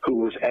boy who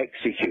was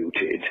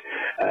executed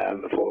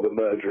for the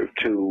murder of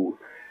 2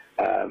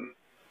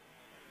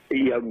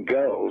 young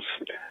girls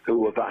who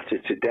were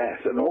battered to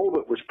death. And all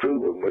that was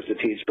proven was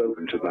that he'd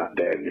spoken to that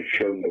day and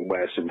shown them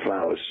where some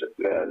flowers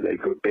they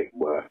could pick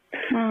were.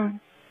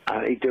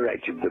 And he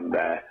directed them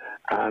there,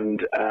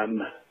 and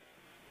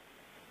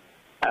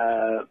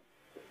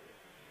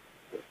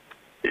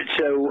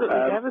so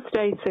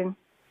devastating.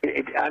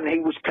 And he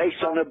was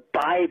placed on a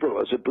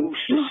Bible as a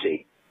booster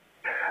seat.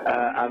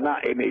 And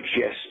that image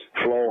just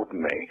floored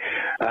me.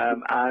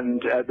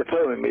 And the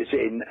poem is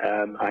in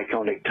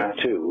Iconic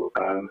Tattoo,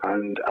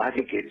 and I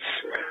think it's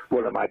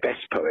one of my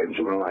best poems,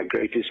 one of my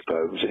greatest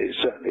poems. It's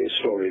certainly a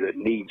story that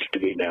needs to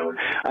be known,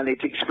 and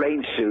it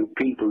explains to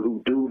people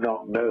who do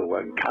not know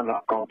and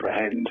cannot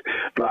comprehend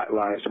Black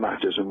Lives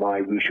Matter and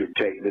why we should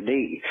take the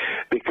knee,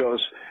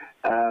 because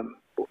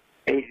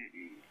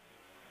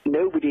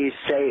nobody is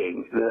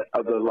saying that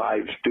other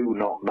lives do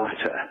not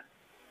matter,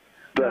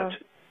 but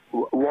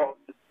what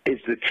is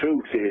the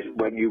truth is,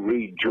 when you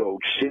read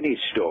George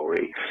Stinney's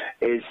story,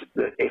 is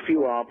that if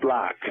you are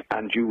black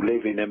and you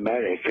live in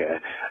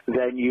America,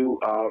 then you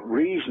are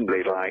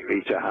reasonably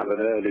likely to have an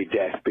early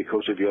death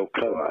because of your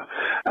colour,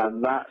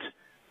 and that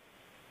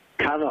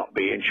cannot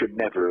be and should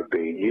never have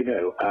been, you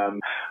know.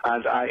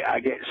 And I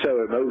get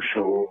so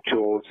emotional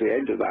towards the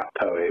end of that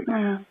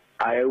poem.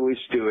 I always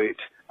do it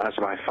as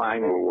my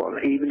final one,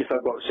 even if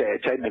I've got, say, a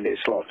 10-minute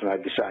slot and I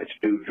decide to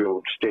do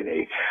George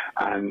Stinney,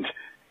 and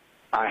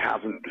I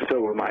haven't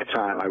filled my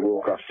time, I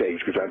walk off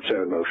stage because I'm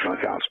so emotional I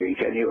can't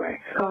speak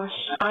anyway. Gosh,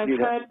 I've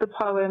heard the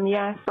poem,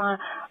 yes.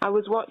 I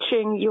was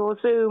watching your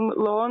Zoom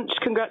launch.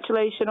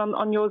 Congratulations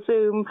on your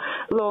Zoom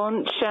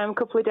launch a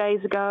couple of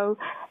days ago,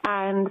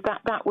 and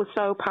that was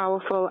so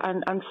powerful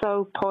and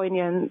so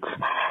poignant.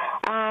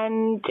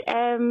 And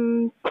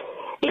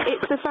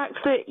it's the fact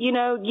that, you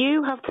know,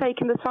 you have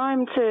taken the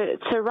time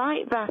to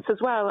write that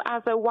as well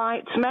as a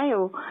white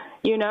male.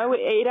 You know,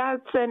 it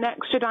adds an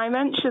extra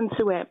dimension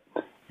to it.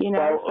 You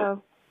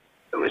know,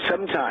 well,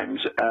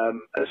 sometimes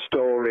a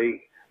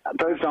story,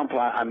 for example,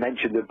 I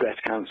mentioned the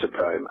breast cancer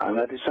poem, and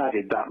I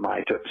decided that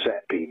might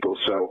upset people,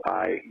 so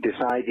I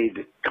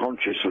decided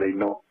consciously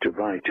not to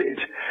write it,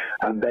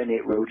 and then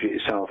it wrote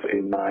itself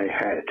in my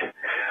head.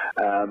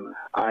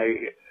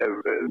 I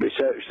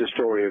researched the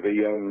story of a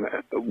young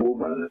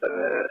woman,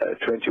 a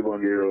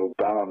 21-year-old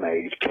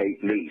barmaid,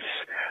 Kate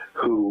Lease,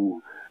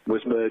 who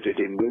was murdered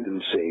in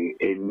Withensea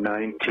in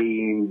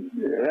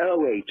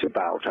 1908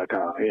 about, I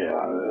can't, you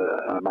know,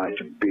 I might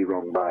be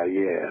wrong by a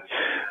year.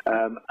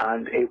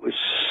 And it was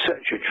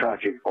such a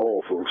tragic,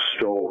 awful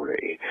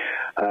story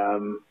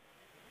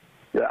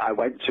that I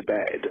went to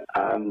bed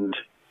and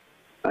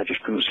I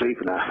just couldn't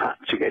sleep, and I had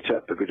to get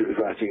up because it was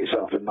writing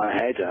itself in my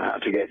head. I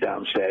had to get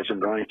downstairs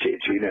and write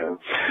it, you know.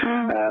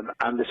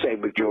 And the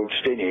same with George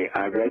Stinney.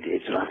 I read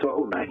it, and I thought,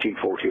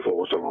 1944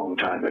 was a long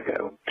time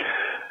ago.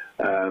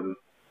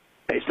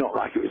 It's not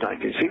like it was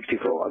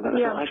 1964. And then I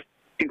thought,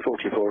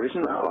 1944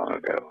 isn't that long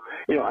ago.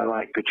 You know, I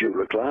like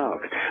Petula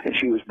Clark, and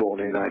she was born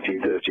in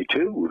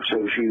 1932,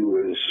 so she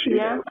was, you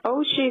know.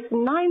 Oh, she's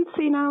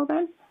 90 now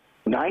then?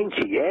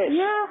 90, yes.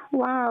 Yeah,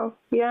 wow.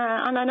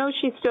 Yeah, and I know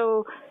she's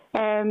still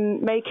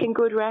making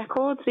good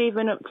records,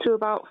 even up to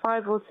about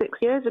 5 or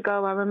 6 years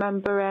ago. I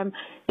remember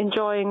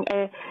enjoying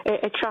a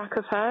track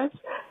of hers.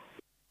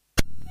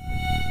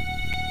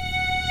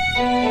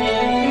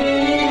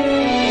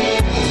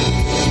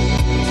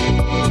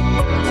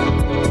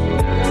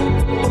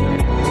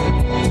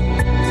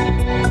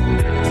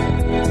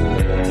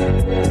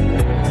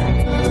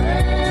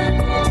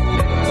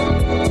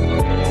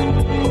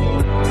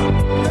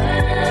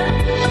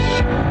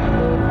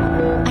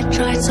 I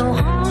tried so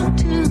hard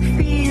to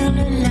feel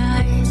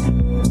alive,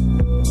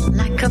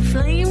 like a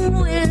flame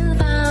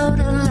without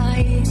a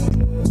light,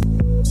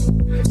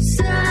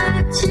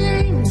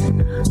 searching,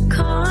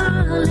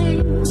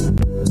 calling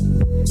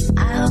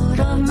out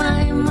of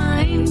my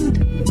mind,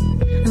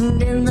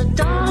 and in the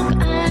dark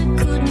I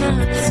could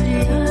not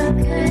see,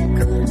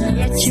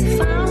 yet you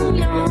found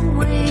your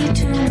way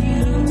to me,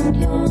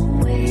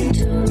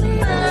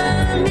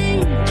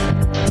 burning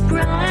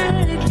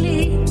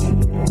brightly,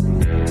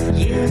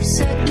 you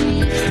set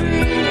me free.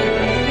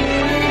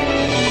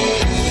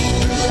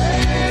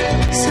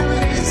 So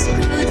this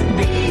could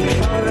be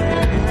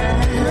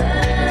forever,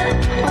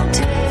 or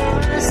tear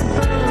us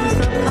both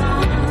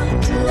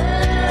apart.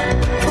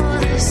 For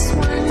this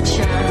one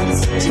chance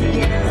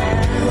together,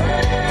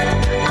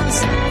 I'll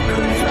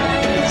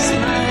sacrifice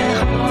my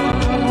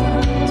heart.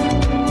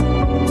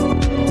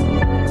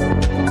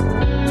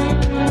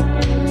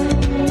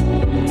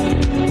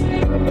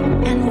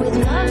 And with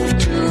love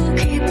to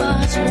keep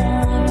us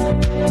warm,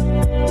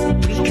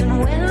 we can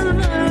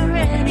weather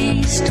any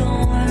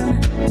storm.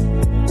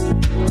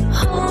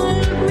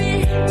 Hold me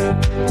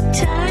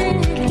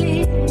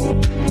tightly,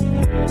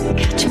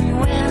 catch me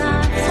when I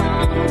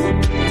fall.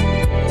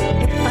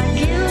 If I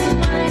give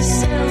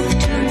myself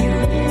to you,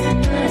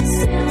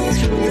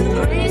 through the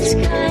gray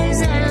skies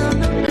and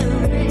the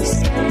blue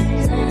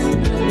skies,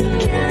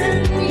 can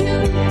you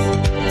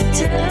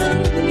tell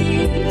me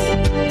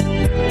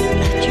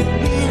that you'll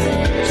be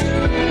there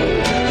too?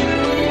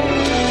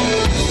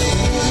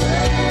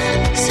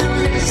 So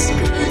this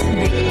could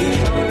be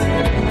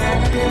forever,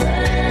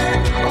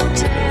 or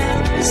tear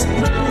us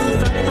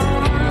both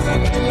apart.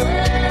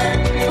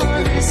 For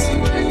this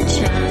one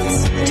chance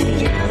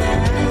together,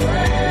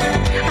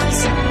 I'll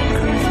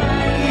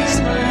sacrifice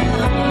my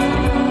heart.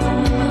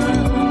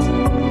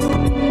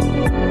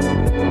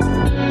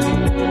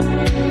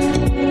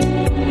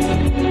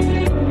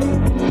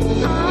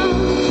 All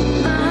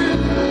my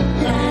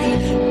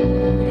life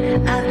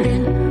I've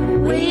been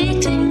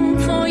waiting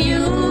for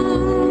you.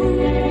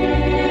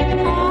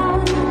 All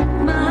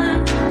my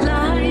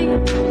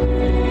life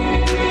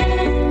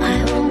I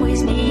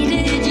always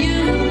needed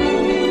you.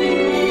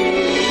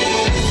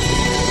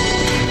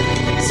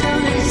 So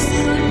this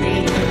could be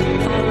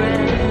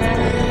forever,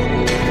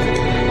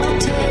 or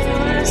tear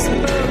us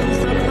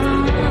both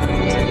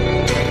apart.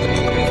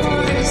 For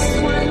this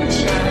one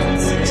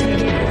chance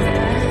together,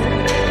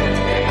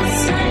 I'll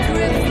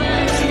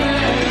sacrifice my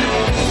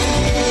heart.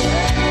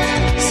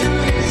 So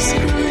this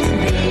could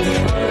be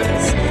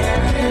forever,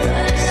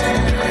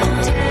 or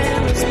tear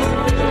us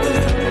both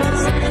apart.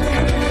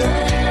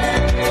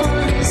 For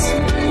this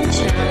one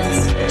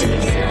chance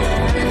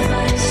together,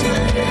 I'll sacrifice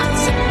my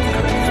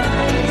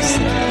heart.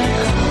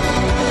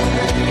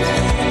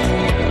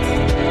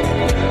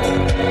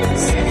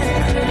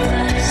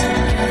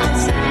 I'll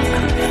sacrifice my heart.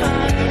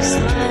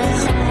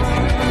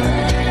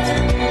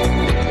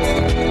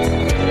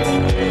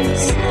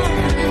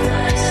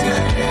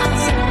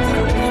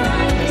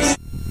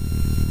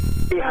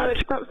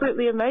 It's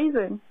absolutely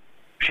amazing.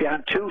 She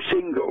had 2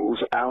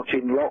 singles out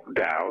in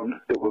lockdown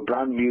that were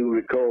brand new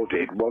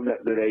recorded, one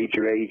at the age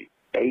of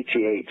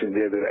 88 and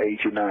the other at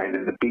 89,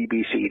 and the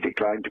BBC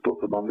declined to put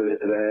them on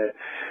their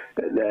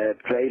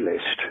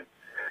playlist.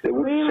 They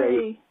wouldn't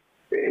Really?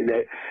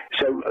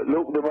 So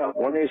look them up.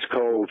 One is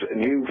called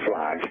New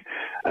Flag,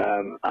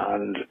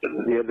 and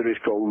the other is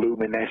called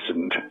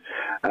Luminescent,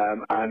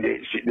 and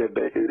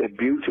they're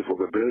beautiful,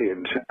 they're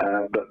brilliant,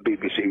 but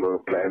BBC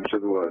won't play them, so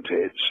they weren't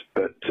hits.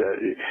 But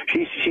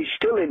she's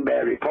still in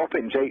Mary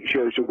Poppins 8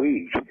 shows a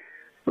week.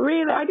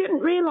 Really? I didn't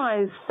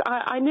realise.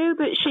 I knew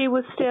that she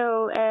was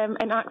still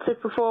an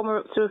active performer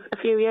up to a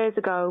few years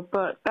ago,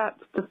 but that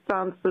just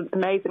sounds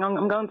amazing.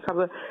 I'm going to have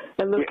a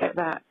look at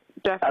that,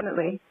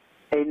 definitely.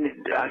 In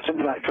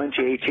something like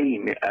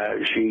 2018,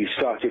 she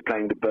started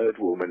playing the Bird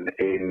Woman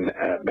in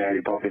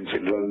Mary Poppins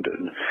in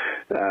London.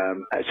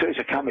 So it's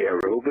a cameo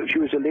role, but she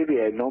was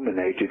Olivier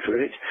nominated for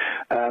it.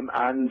 And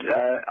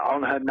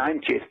on her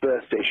 90th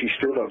birthday, she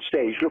stood on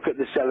stage. Look at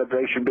the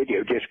celebration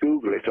video. Just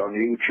Google it on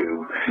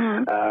YouTube.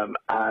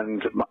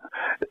 And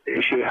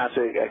she has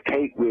a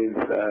cake with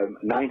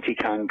 90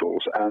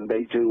 candles, and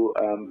they do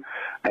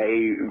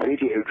a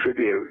video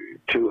tribute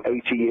to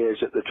 80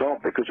 years at the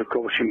top, because of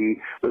course she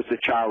was the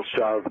child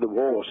star of the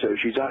war, so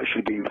she's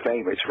actually been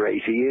famous for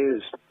 80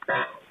 years.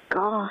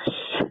 Gosh.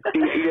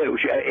 You know,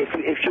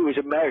 if she was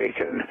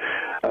American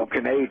or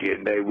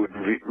Canadian, they would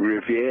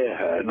revere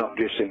her, not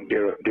just think,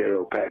 dear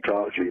old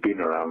Petra, she's been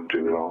around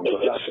too long. Is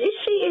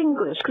she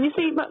English? Because you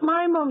see,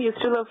 my mum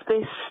used to love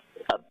this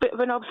a bit of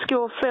an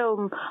obscure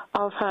film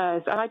of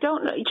hers, and I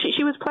don't know,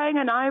 she was playing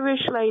an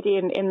Irish lady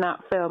in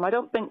that film. I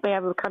don't think they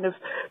ever kind of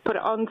put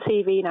it on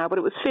TV now, but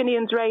it was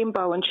Finian's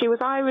Rainbow, and she was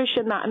Irish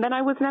in that, and then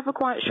I was never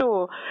quite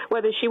sure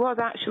whether she was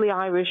actually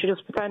Irish or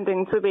just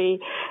pretending to be.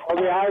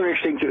 Well, the Irish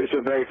think it was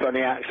a very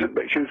funny accent,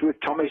 but she was with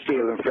Tommy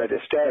Steele and Fred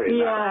Astaire in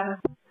that.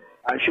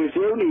 And she was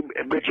the only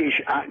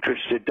British actress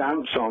to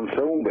dance on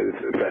film with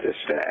Fred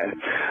Astaire,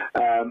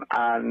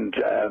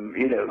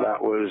 you know,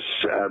 that was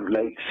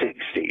late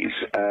 60s.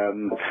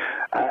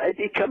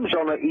 It comes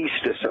on at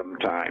Easter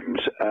sometimes,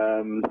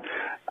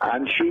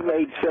 and she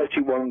made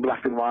 31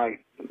 black and white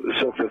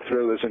sort of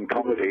thrillers and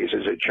comedies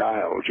as a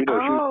child. You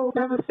know,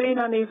 never seen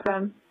any of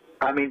them.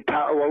 I mean,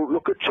 well,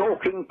 look at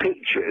Talking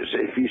Pictures.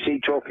 If you see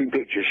Talking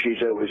Pictures,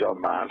 she's always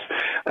on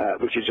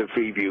that, which is a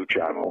Freeview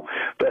channel.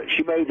 But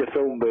she made a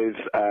film with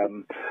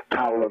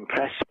Powell and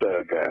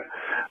Pressburger,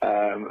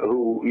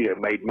 who, you know,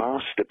 made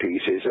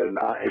masterpieces. And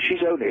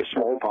she's only a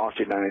small part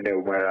in I Know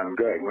Where I'm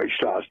Going, which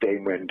stars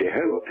Dame Wendy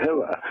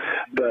Hiller.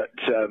 But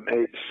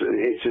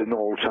it's an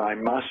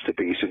all-time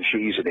masterpiece, and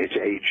she's in it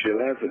aged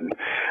 11.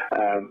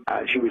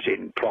 And she was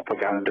in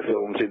propaganda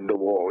films in the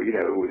war, you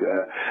know,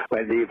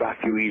 when the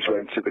evacuees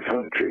went to the country.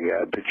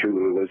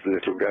 Petula was the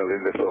little girl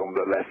in the film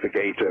that left the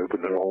gate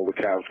open and all the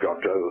cows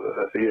got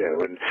over, you know,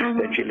 and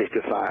then she lit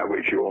a fire,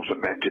 which she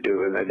wasn't meant to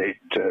do, and then it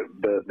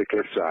burned the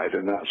cliffside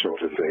and that sort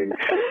of thing.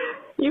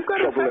 You've got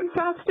a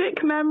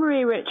fantastic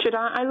memory, Richard.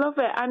 I love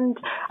it. And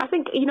I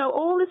think, you know,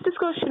 all this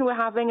discussion we're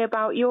having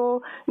about your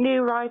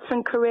new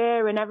writing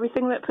career and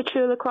everything that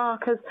Petula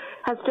Clark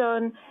has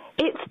done,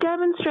 it's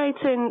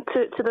demonstrating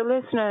to the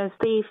listeners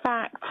the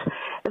fact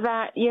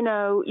that, you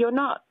know, you're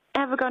not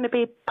ever going to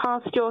be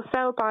past your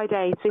sell-by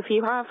date. If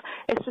you have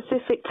a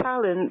specific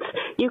talent,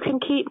 you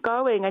can keep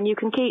going and you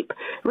can keep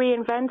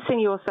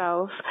reinventing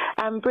yourself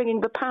and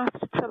bringing the past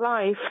to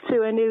life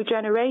to a new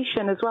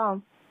generation as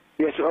well.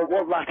 Yes,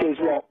 well, that is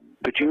what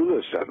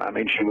Petula's done. I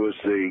mean, she was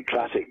the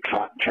classic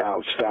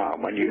child star.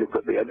 When you look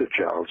at the other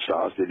child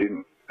stars, they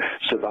didn't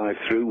survive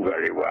through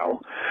very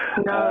well.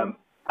 No.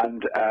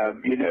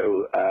 You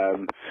know,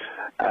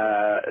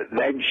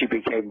 then she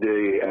became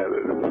the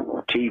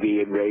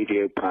TV and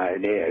radio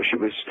pioneer. She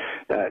was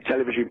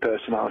Television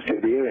Personality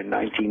of the Year in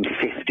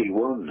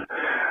 1951.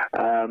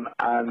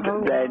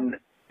 Then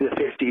the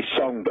 50s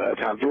Songbird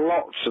had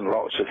lots and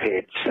lots of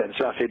hits, then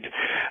started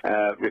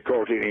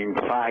recording in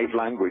 5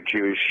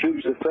 languages. She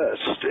was the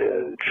first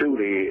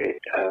truly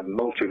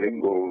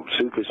multilingual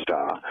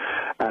superstar.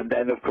 And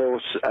then, of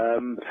course,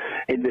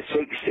 in the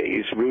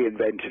 60s,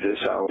 reinvented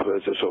herself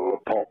as a sort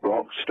of pop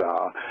rock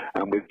star,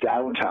 and with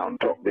Downtown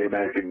topped the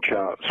American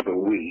charts for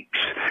weeks,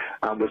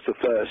 and was the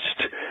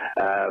first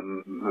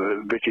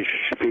British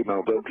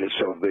female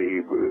vocalist of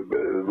the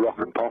rock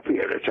and pop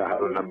era to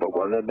have a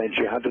 #1, and then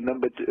she had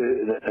another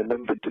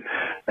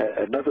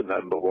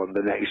 #1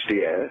 the next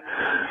year,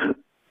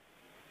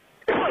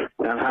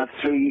 and had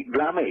 3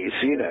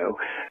 Grammys, you know,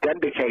 then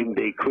became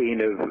the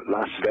Queen of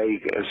Las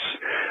Vegas,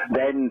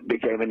 then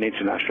became an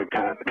international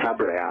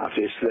cabaret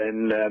artist,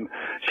 then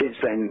since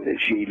then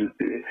she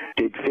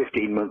did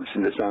 15 months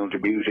in The Sound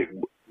of Music,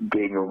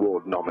 being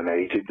award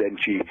nominated. Then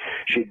she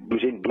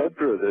was in Blood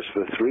Brothers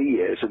for 3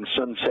 years and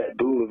Sunset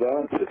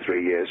Boulevard for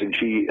 3 years, and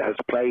she has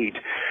played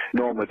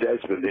Norma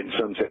Desmond in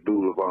Sunset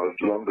Boulevard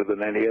longer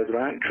than any other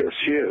actress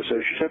here. So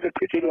she's had a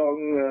pretty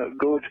long,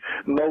 good,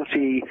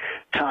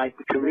 multi-type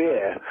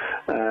career.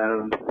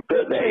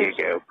 But there you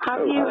go.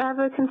 Have you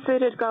ever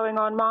considered going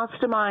on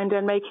Mastermind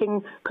and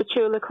making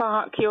Petula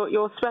Clark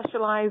your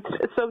specialised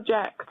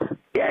subject?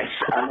 Yes,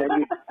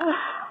 and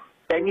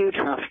then you'd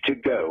have to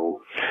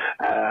go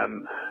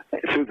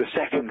through the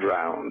second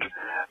round.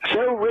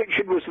 So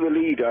Richard was the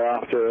leader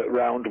after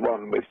round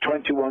 1 with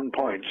 21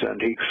 points,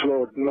 and he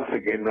scored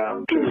nothing in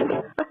round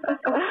 2.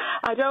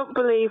 I don't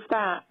believe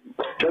that.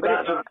 So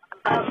that's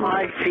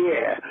my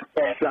fear.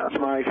 Yes, that's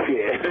my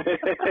fear.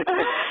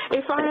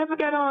 If I ever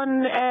get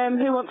on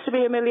Who Wants to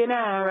Be a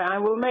Millionaire, I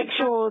will make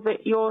sure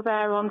that you're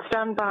there on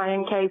standby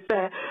in case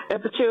a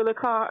Petula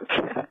Clark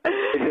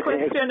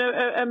question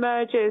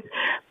emerges.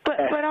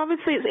 But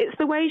obviously it's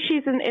the way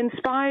she's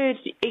inspired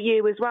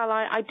you as well.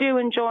 I do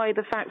enjoy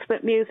the fact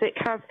that music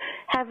has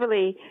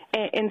heavily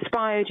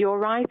inspired your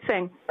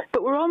writing.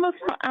 But we're almost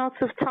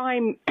out of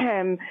time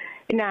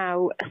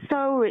now.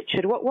 So,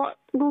 Richard, what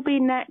will be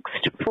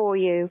next for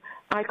you?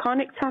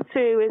 Iconic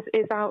Tattoo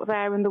is out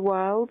there in the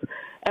world.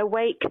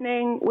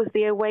 Awakening was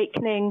the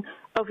awakening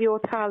of your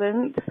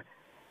talent.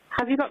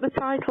 Have you got the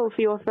title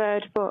for your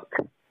 3rd book?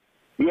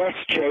 Yes,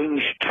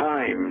 Changed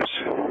Times.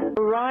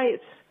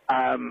 Right.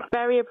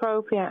 Very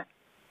appropriate.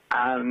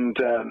 And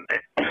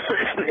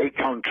it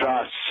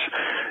contrasts,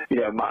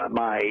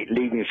 my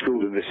leaving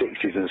school in the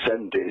 60s and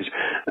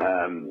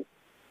 70s,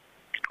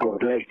 or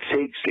late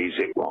 60s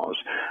it was,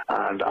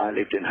 and I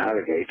lived in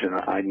Harrogate, and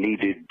I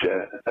needed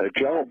a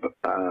job,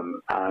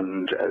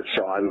 and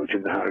so I looked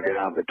in the Harrogate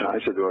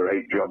Advertiser. There were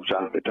 8 jobs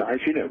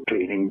advertised,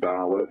 cleaning,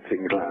 bar work,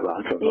 things like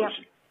that. Yeah.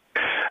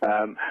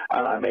 And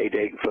I made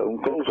 8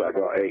 phone calls. I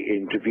got 8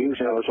 interviews,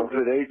 and I was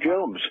offered 8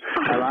 jobs.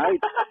 And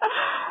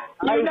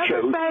You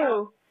never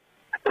fail.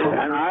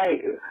 And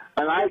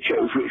I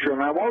chose which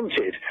one I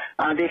wanted.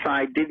 And if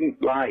I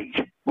didn't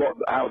like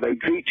how they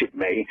treated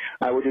me,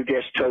 I would have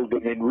just told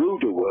them in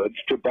ruder words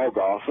to bog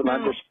off, and I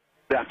just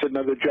got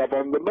another job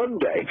on the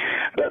Monday.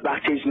 But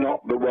that is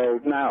not the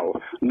world now.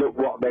 Look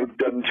what they've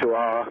done to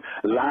our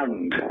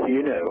land,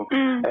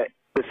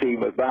 the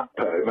theme of that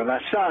poem. And I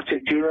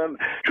started, do you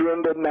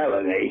remember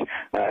Melanie?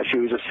 She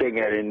was a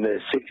singer in the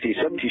 60s,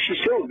 70s. She's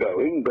still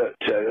going, but...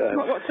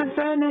 What's her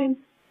surname?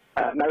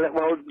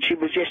 Well, she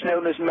was just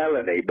known as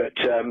Melanie, but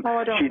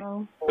I don't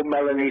know.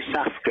 Melanie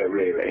Safka,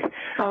 really.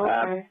 Oh,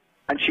 okay.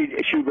 And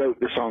she wrote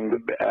the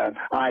song,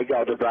 I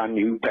Got a Brand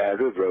New Pair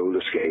of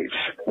Roller Skates,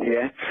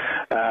 yeah?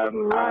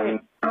 Right,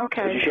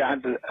 okay. She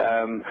had,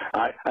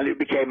 and it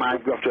became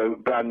I've Got a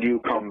Brand New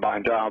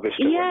Combined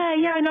Harvester.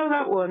 Yeah, I know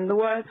that one, the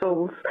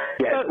Wurtles.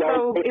 Yeah,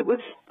 so it was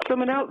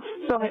someone else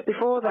sung it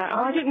before that.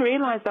 I didn't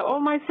realise that. All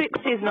my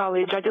 60s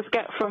knowledge I just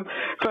get from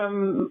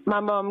my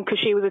mum, because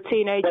she was a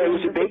teenager. Well, it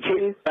was a big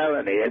hit,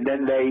 Melanie, and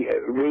then they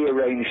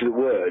rearranged the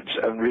words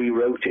and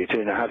rewrote it,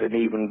 and it had an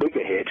even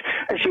bigger hit.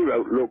 And she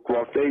wrote, Look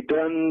What They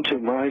Done to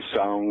My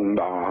Song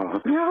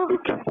Bar. No.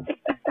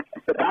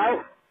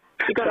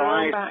 You got so it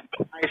all back.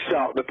 I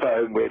start the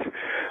poem with,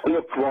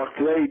 Look what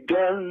they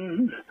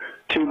done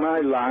to my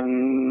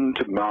land,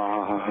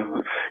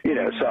 Ma.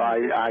 So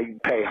I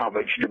pay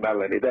homage to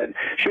Melanie. Then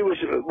she was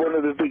one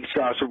of the big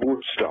stars of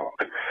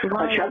Woodstock.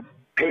 Right. And she had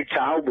hit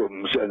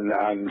albums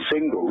and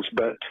singles,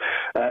 but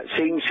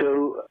seems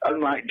to,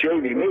 unlike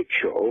Joni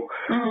Mitchell,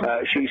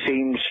 she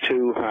seems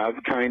to have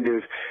kind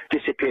of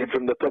disappeared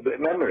from the public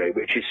memory,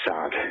 which is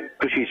sad,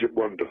 because she's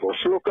wonderful.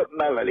 So look at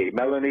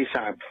Melanie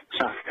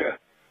Safka.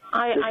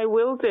 I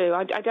will do.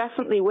 I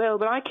definitely will.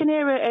 But I can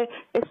hear a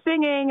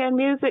singing and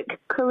music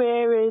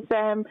career is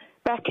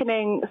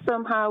beckoning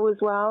somehow as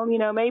well.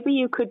 Maybe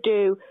you could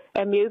do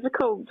a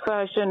musical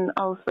version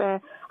of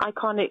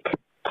Iconic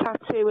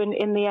Tattoo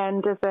in the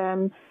end as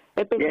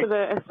a bit of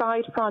a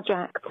side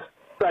project.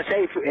 I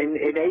say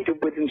in aid of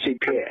Withensea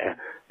Pier,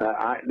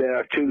 there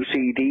are 2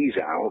 CDs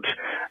out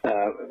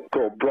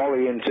called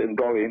Brilliant and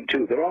Brilliant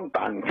 2. They're on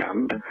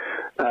Bandcamp,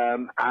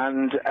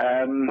 and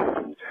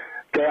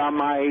they are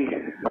my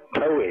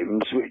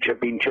poems, which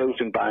have been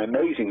chosen by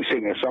amazing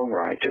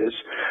singer-songwriters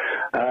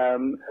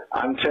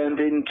and turned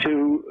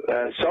into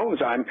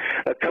songs. I'm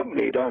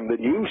accompanied on the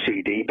new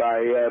CD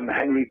by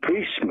Henry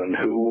Priestman,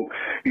 who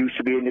used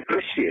to be in the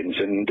Christians,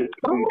 and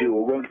we do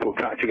a wonderful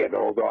track together,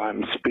 although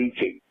I'm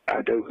speaking.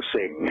 I don't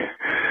sing.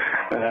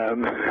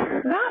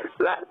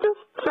 That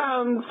just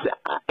sounds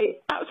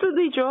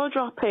absolutely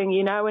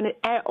jaw-dropping, and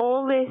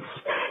all this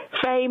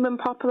fame and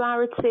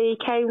popularity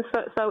came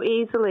so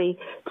easily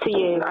to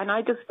you, and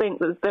I just think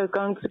that there's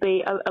going to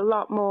be a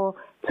lot more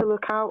to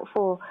look out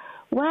for.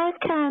 Where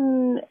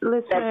can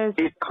listeners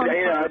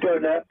contact?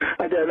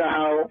 I don't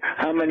know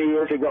how many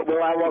years ago.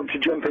 Well, I want to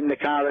jump in the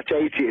car at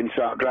 80 and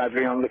start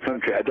driving on the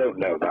country. I don't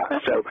know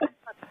that. So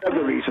that's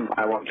the reason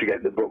I want to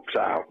get the books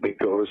out,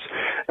 because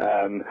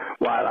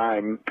while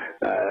I'm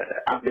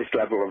at this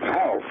level of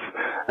health,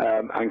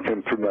 I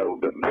can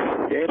promote them.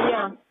 Yes?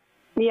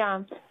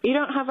 Yeah, you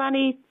don't have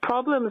any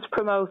problems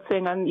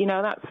promoting, and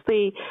that's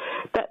the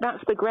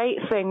great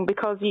thing,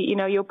 because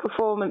your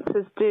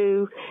performances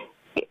do,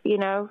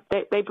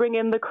 they bring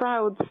in the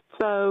crowds.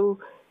 So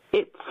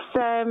it's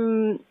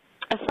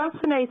a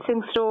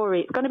fascinating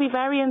story. It's going to be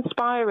very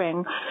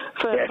inspiring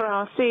for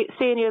our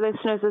senior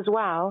listeners as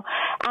well.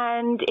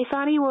 And if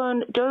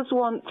anyone does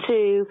want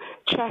to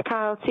check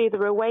out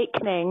either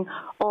Awakening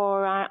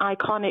or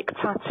Iconic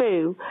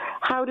Tattoo,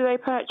 how do they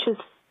purchase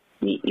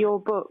your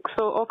books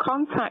or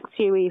contact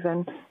you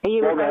even? Are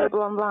you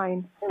available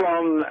online? They're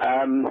on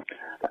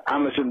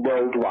Amazon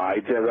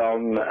worldwide. They're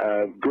on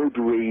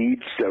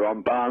Goodreads. They're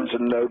on Barnes &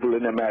 Noble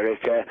in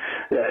America.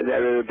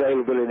 They're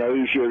available in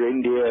Asia,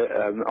 India,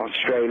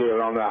 Australia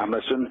on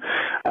Amazon.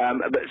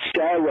 But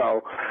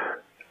Stairwell,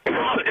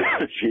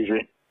 excuse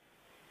me,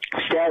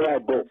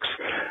 Stairwell Books,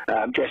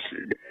 just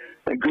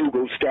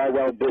Google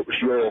Stairwell Books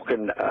York,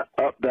 and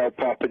up they'll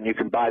pop, and you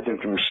can buy them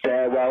from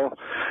Stairwell.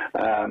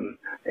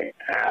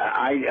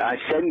 I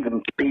send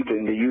them to people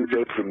in the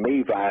UK from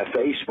me via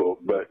Facebook,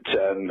 but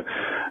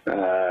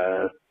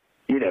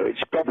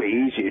it's probably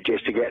easier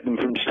just to get them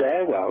from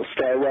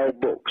Stairwell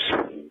Books.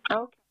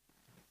 Okay.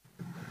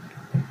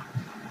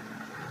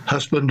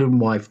 Husband and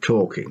Wife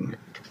Talking,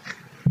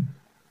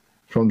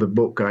 from the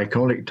book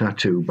Iconic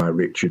Tattoo by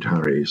Richard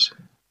Harries.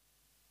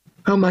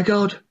 Oh my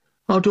God,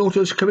 our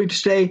daughter's coming to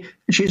stay.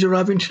 She's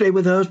arriving today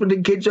with her husband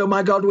and kids. Oh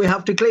my God, we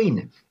have to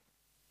clean.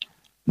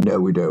 No,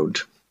 we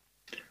don't.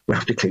 We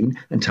have to clean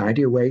and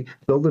tidy away,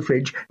 fill the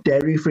fridge,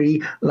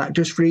 dairy-free,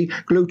 lactose-free,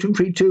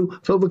 gluten-free too,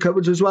 fill the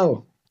cupboards as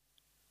well.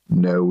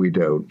 No, we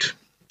don't.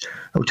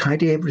 Oh,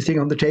 tidy everything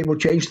on the table,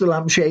 change the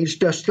lampshades,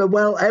 dust the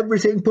well,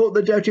 everything, put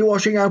the dirty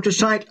washing out of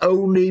sight,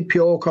 only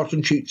pure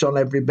cotton sheets on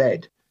every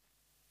bed.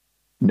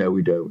 No,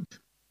 we don't.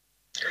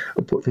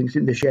 Oh, put things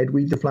in the shed,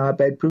 weed the flower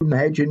bed, prune the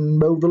hedge and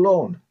mow the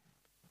lawn.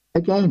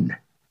 Again.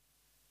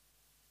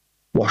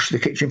 Wash the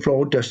kitchen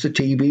floor, dust the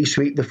TV,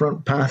 sweep the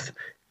front path.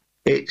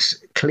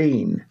 It's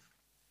clean.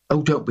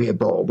 Oh, don't be a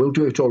bore, we'll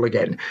do it all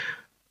again.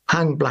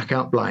 Hang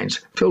blackout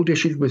blinds, fill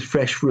dishes with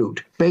fresh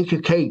fruit, bake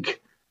a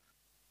cake.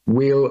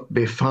 We'll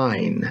be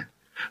fine.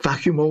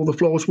 Vacuum all the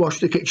floors, wash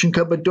the kitchen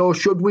cupboard door.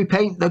 Should we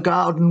paint the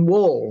garden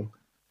wall?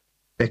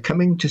 They're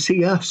coming to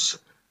see us,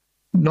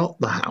 not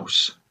the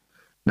house.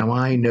 Now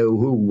I know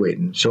who'll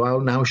win, so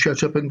I'll now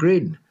shut up and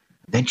grin.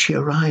 Then she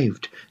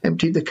arrived,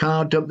 emptied the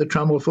car, dumped the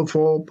tram off the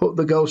floor, put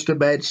the girls to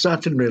bed,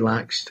 sat and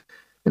relaxed,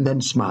 and then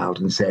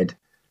smiled and said,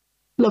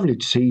 "Lovely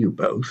to see you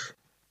both,"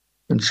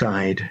 and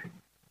sighed,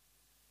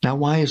 "Now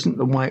why isn't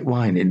the white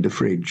wine in the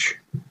fridge?"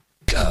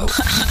 Go.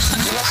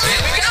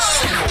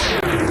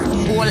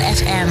 All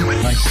FM.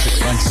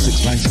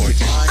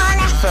 96.9. On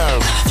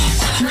FM.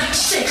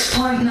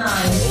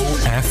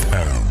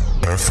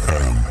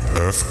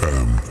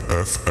 96.9.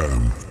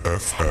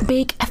 FM.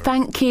 Big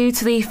thank you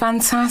to the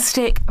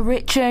fantastic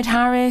Richard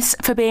Harris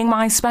for being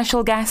my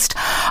special guest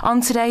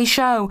on today's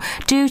show.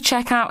 Do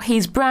check out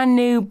his brand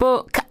new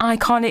book,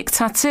 Iconic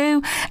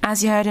Tattoo.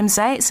 As you heard him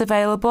say, it's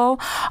available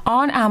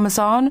on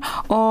Amazon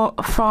or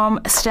from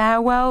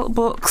Stairwell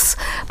Books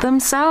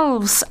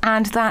themselves.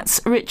 And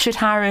that's Richard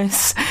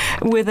Harris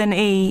with an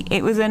E.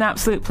 It was an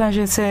absolute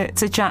pleasure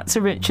to chat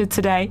to Richard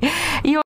today. You're